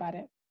have to keep at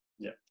it.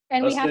 Yeah.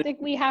 And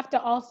we have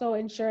to also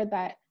ensure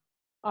that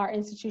our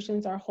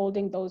institutions are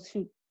holding those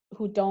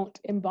who don't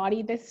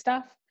embody this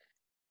stuff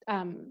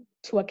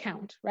to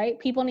account, right?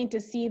 People need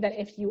to see that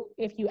if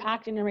you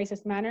act in a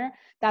racist manner,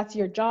 that's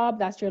your job,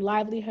 that's your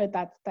livelihood,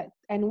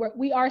 and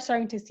we are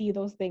starting to see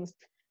those things.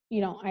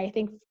 I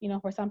think,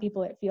 for some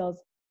people it feels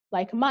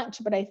like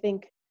much, but I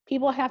think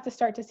people have to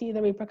start to see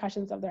the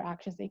repercussions of their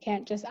actions. They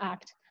can't just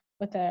act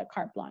with a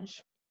carte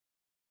blanche.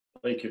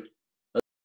 Thank you.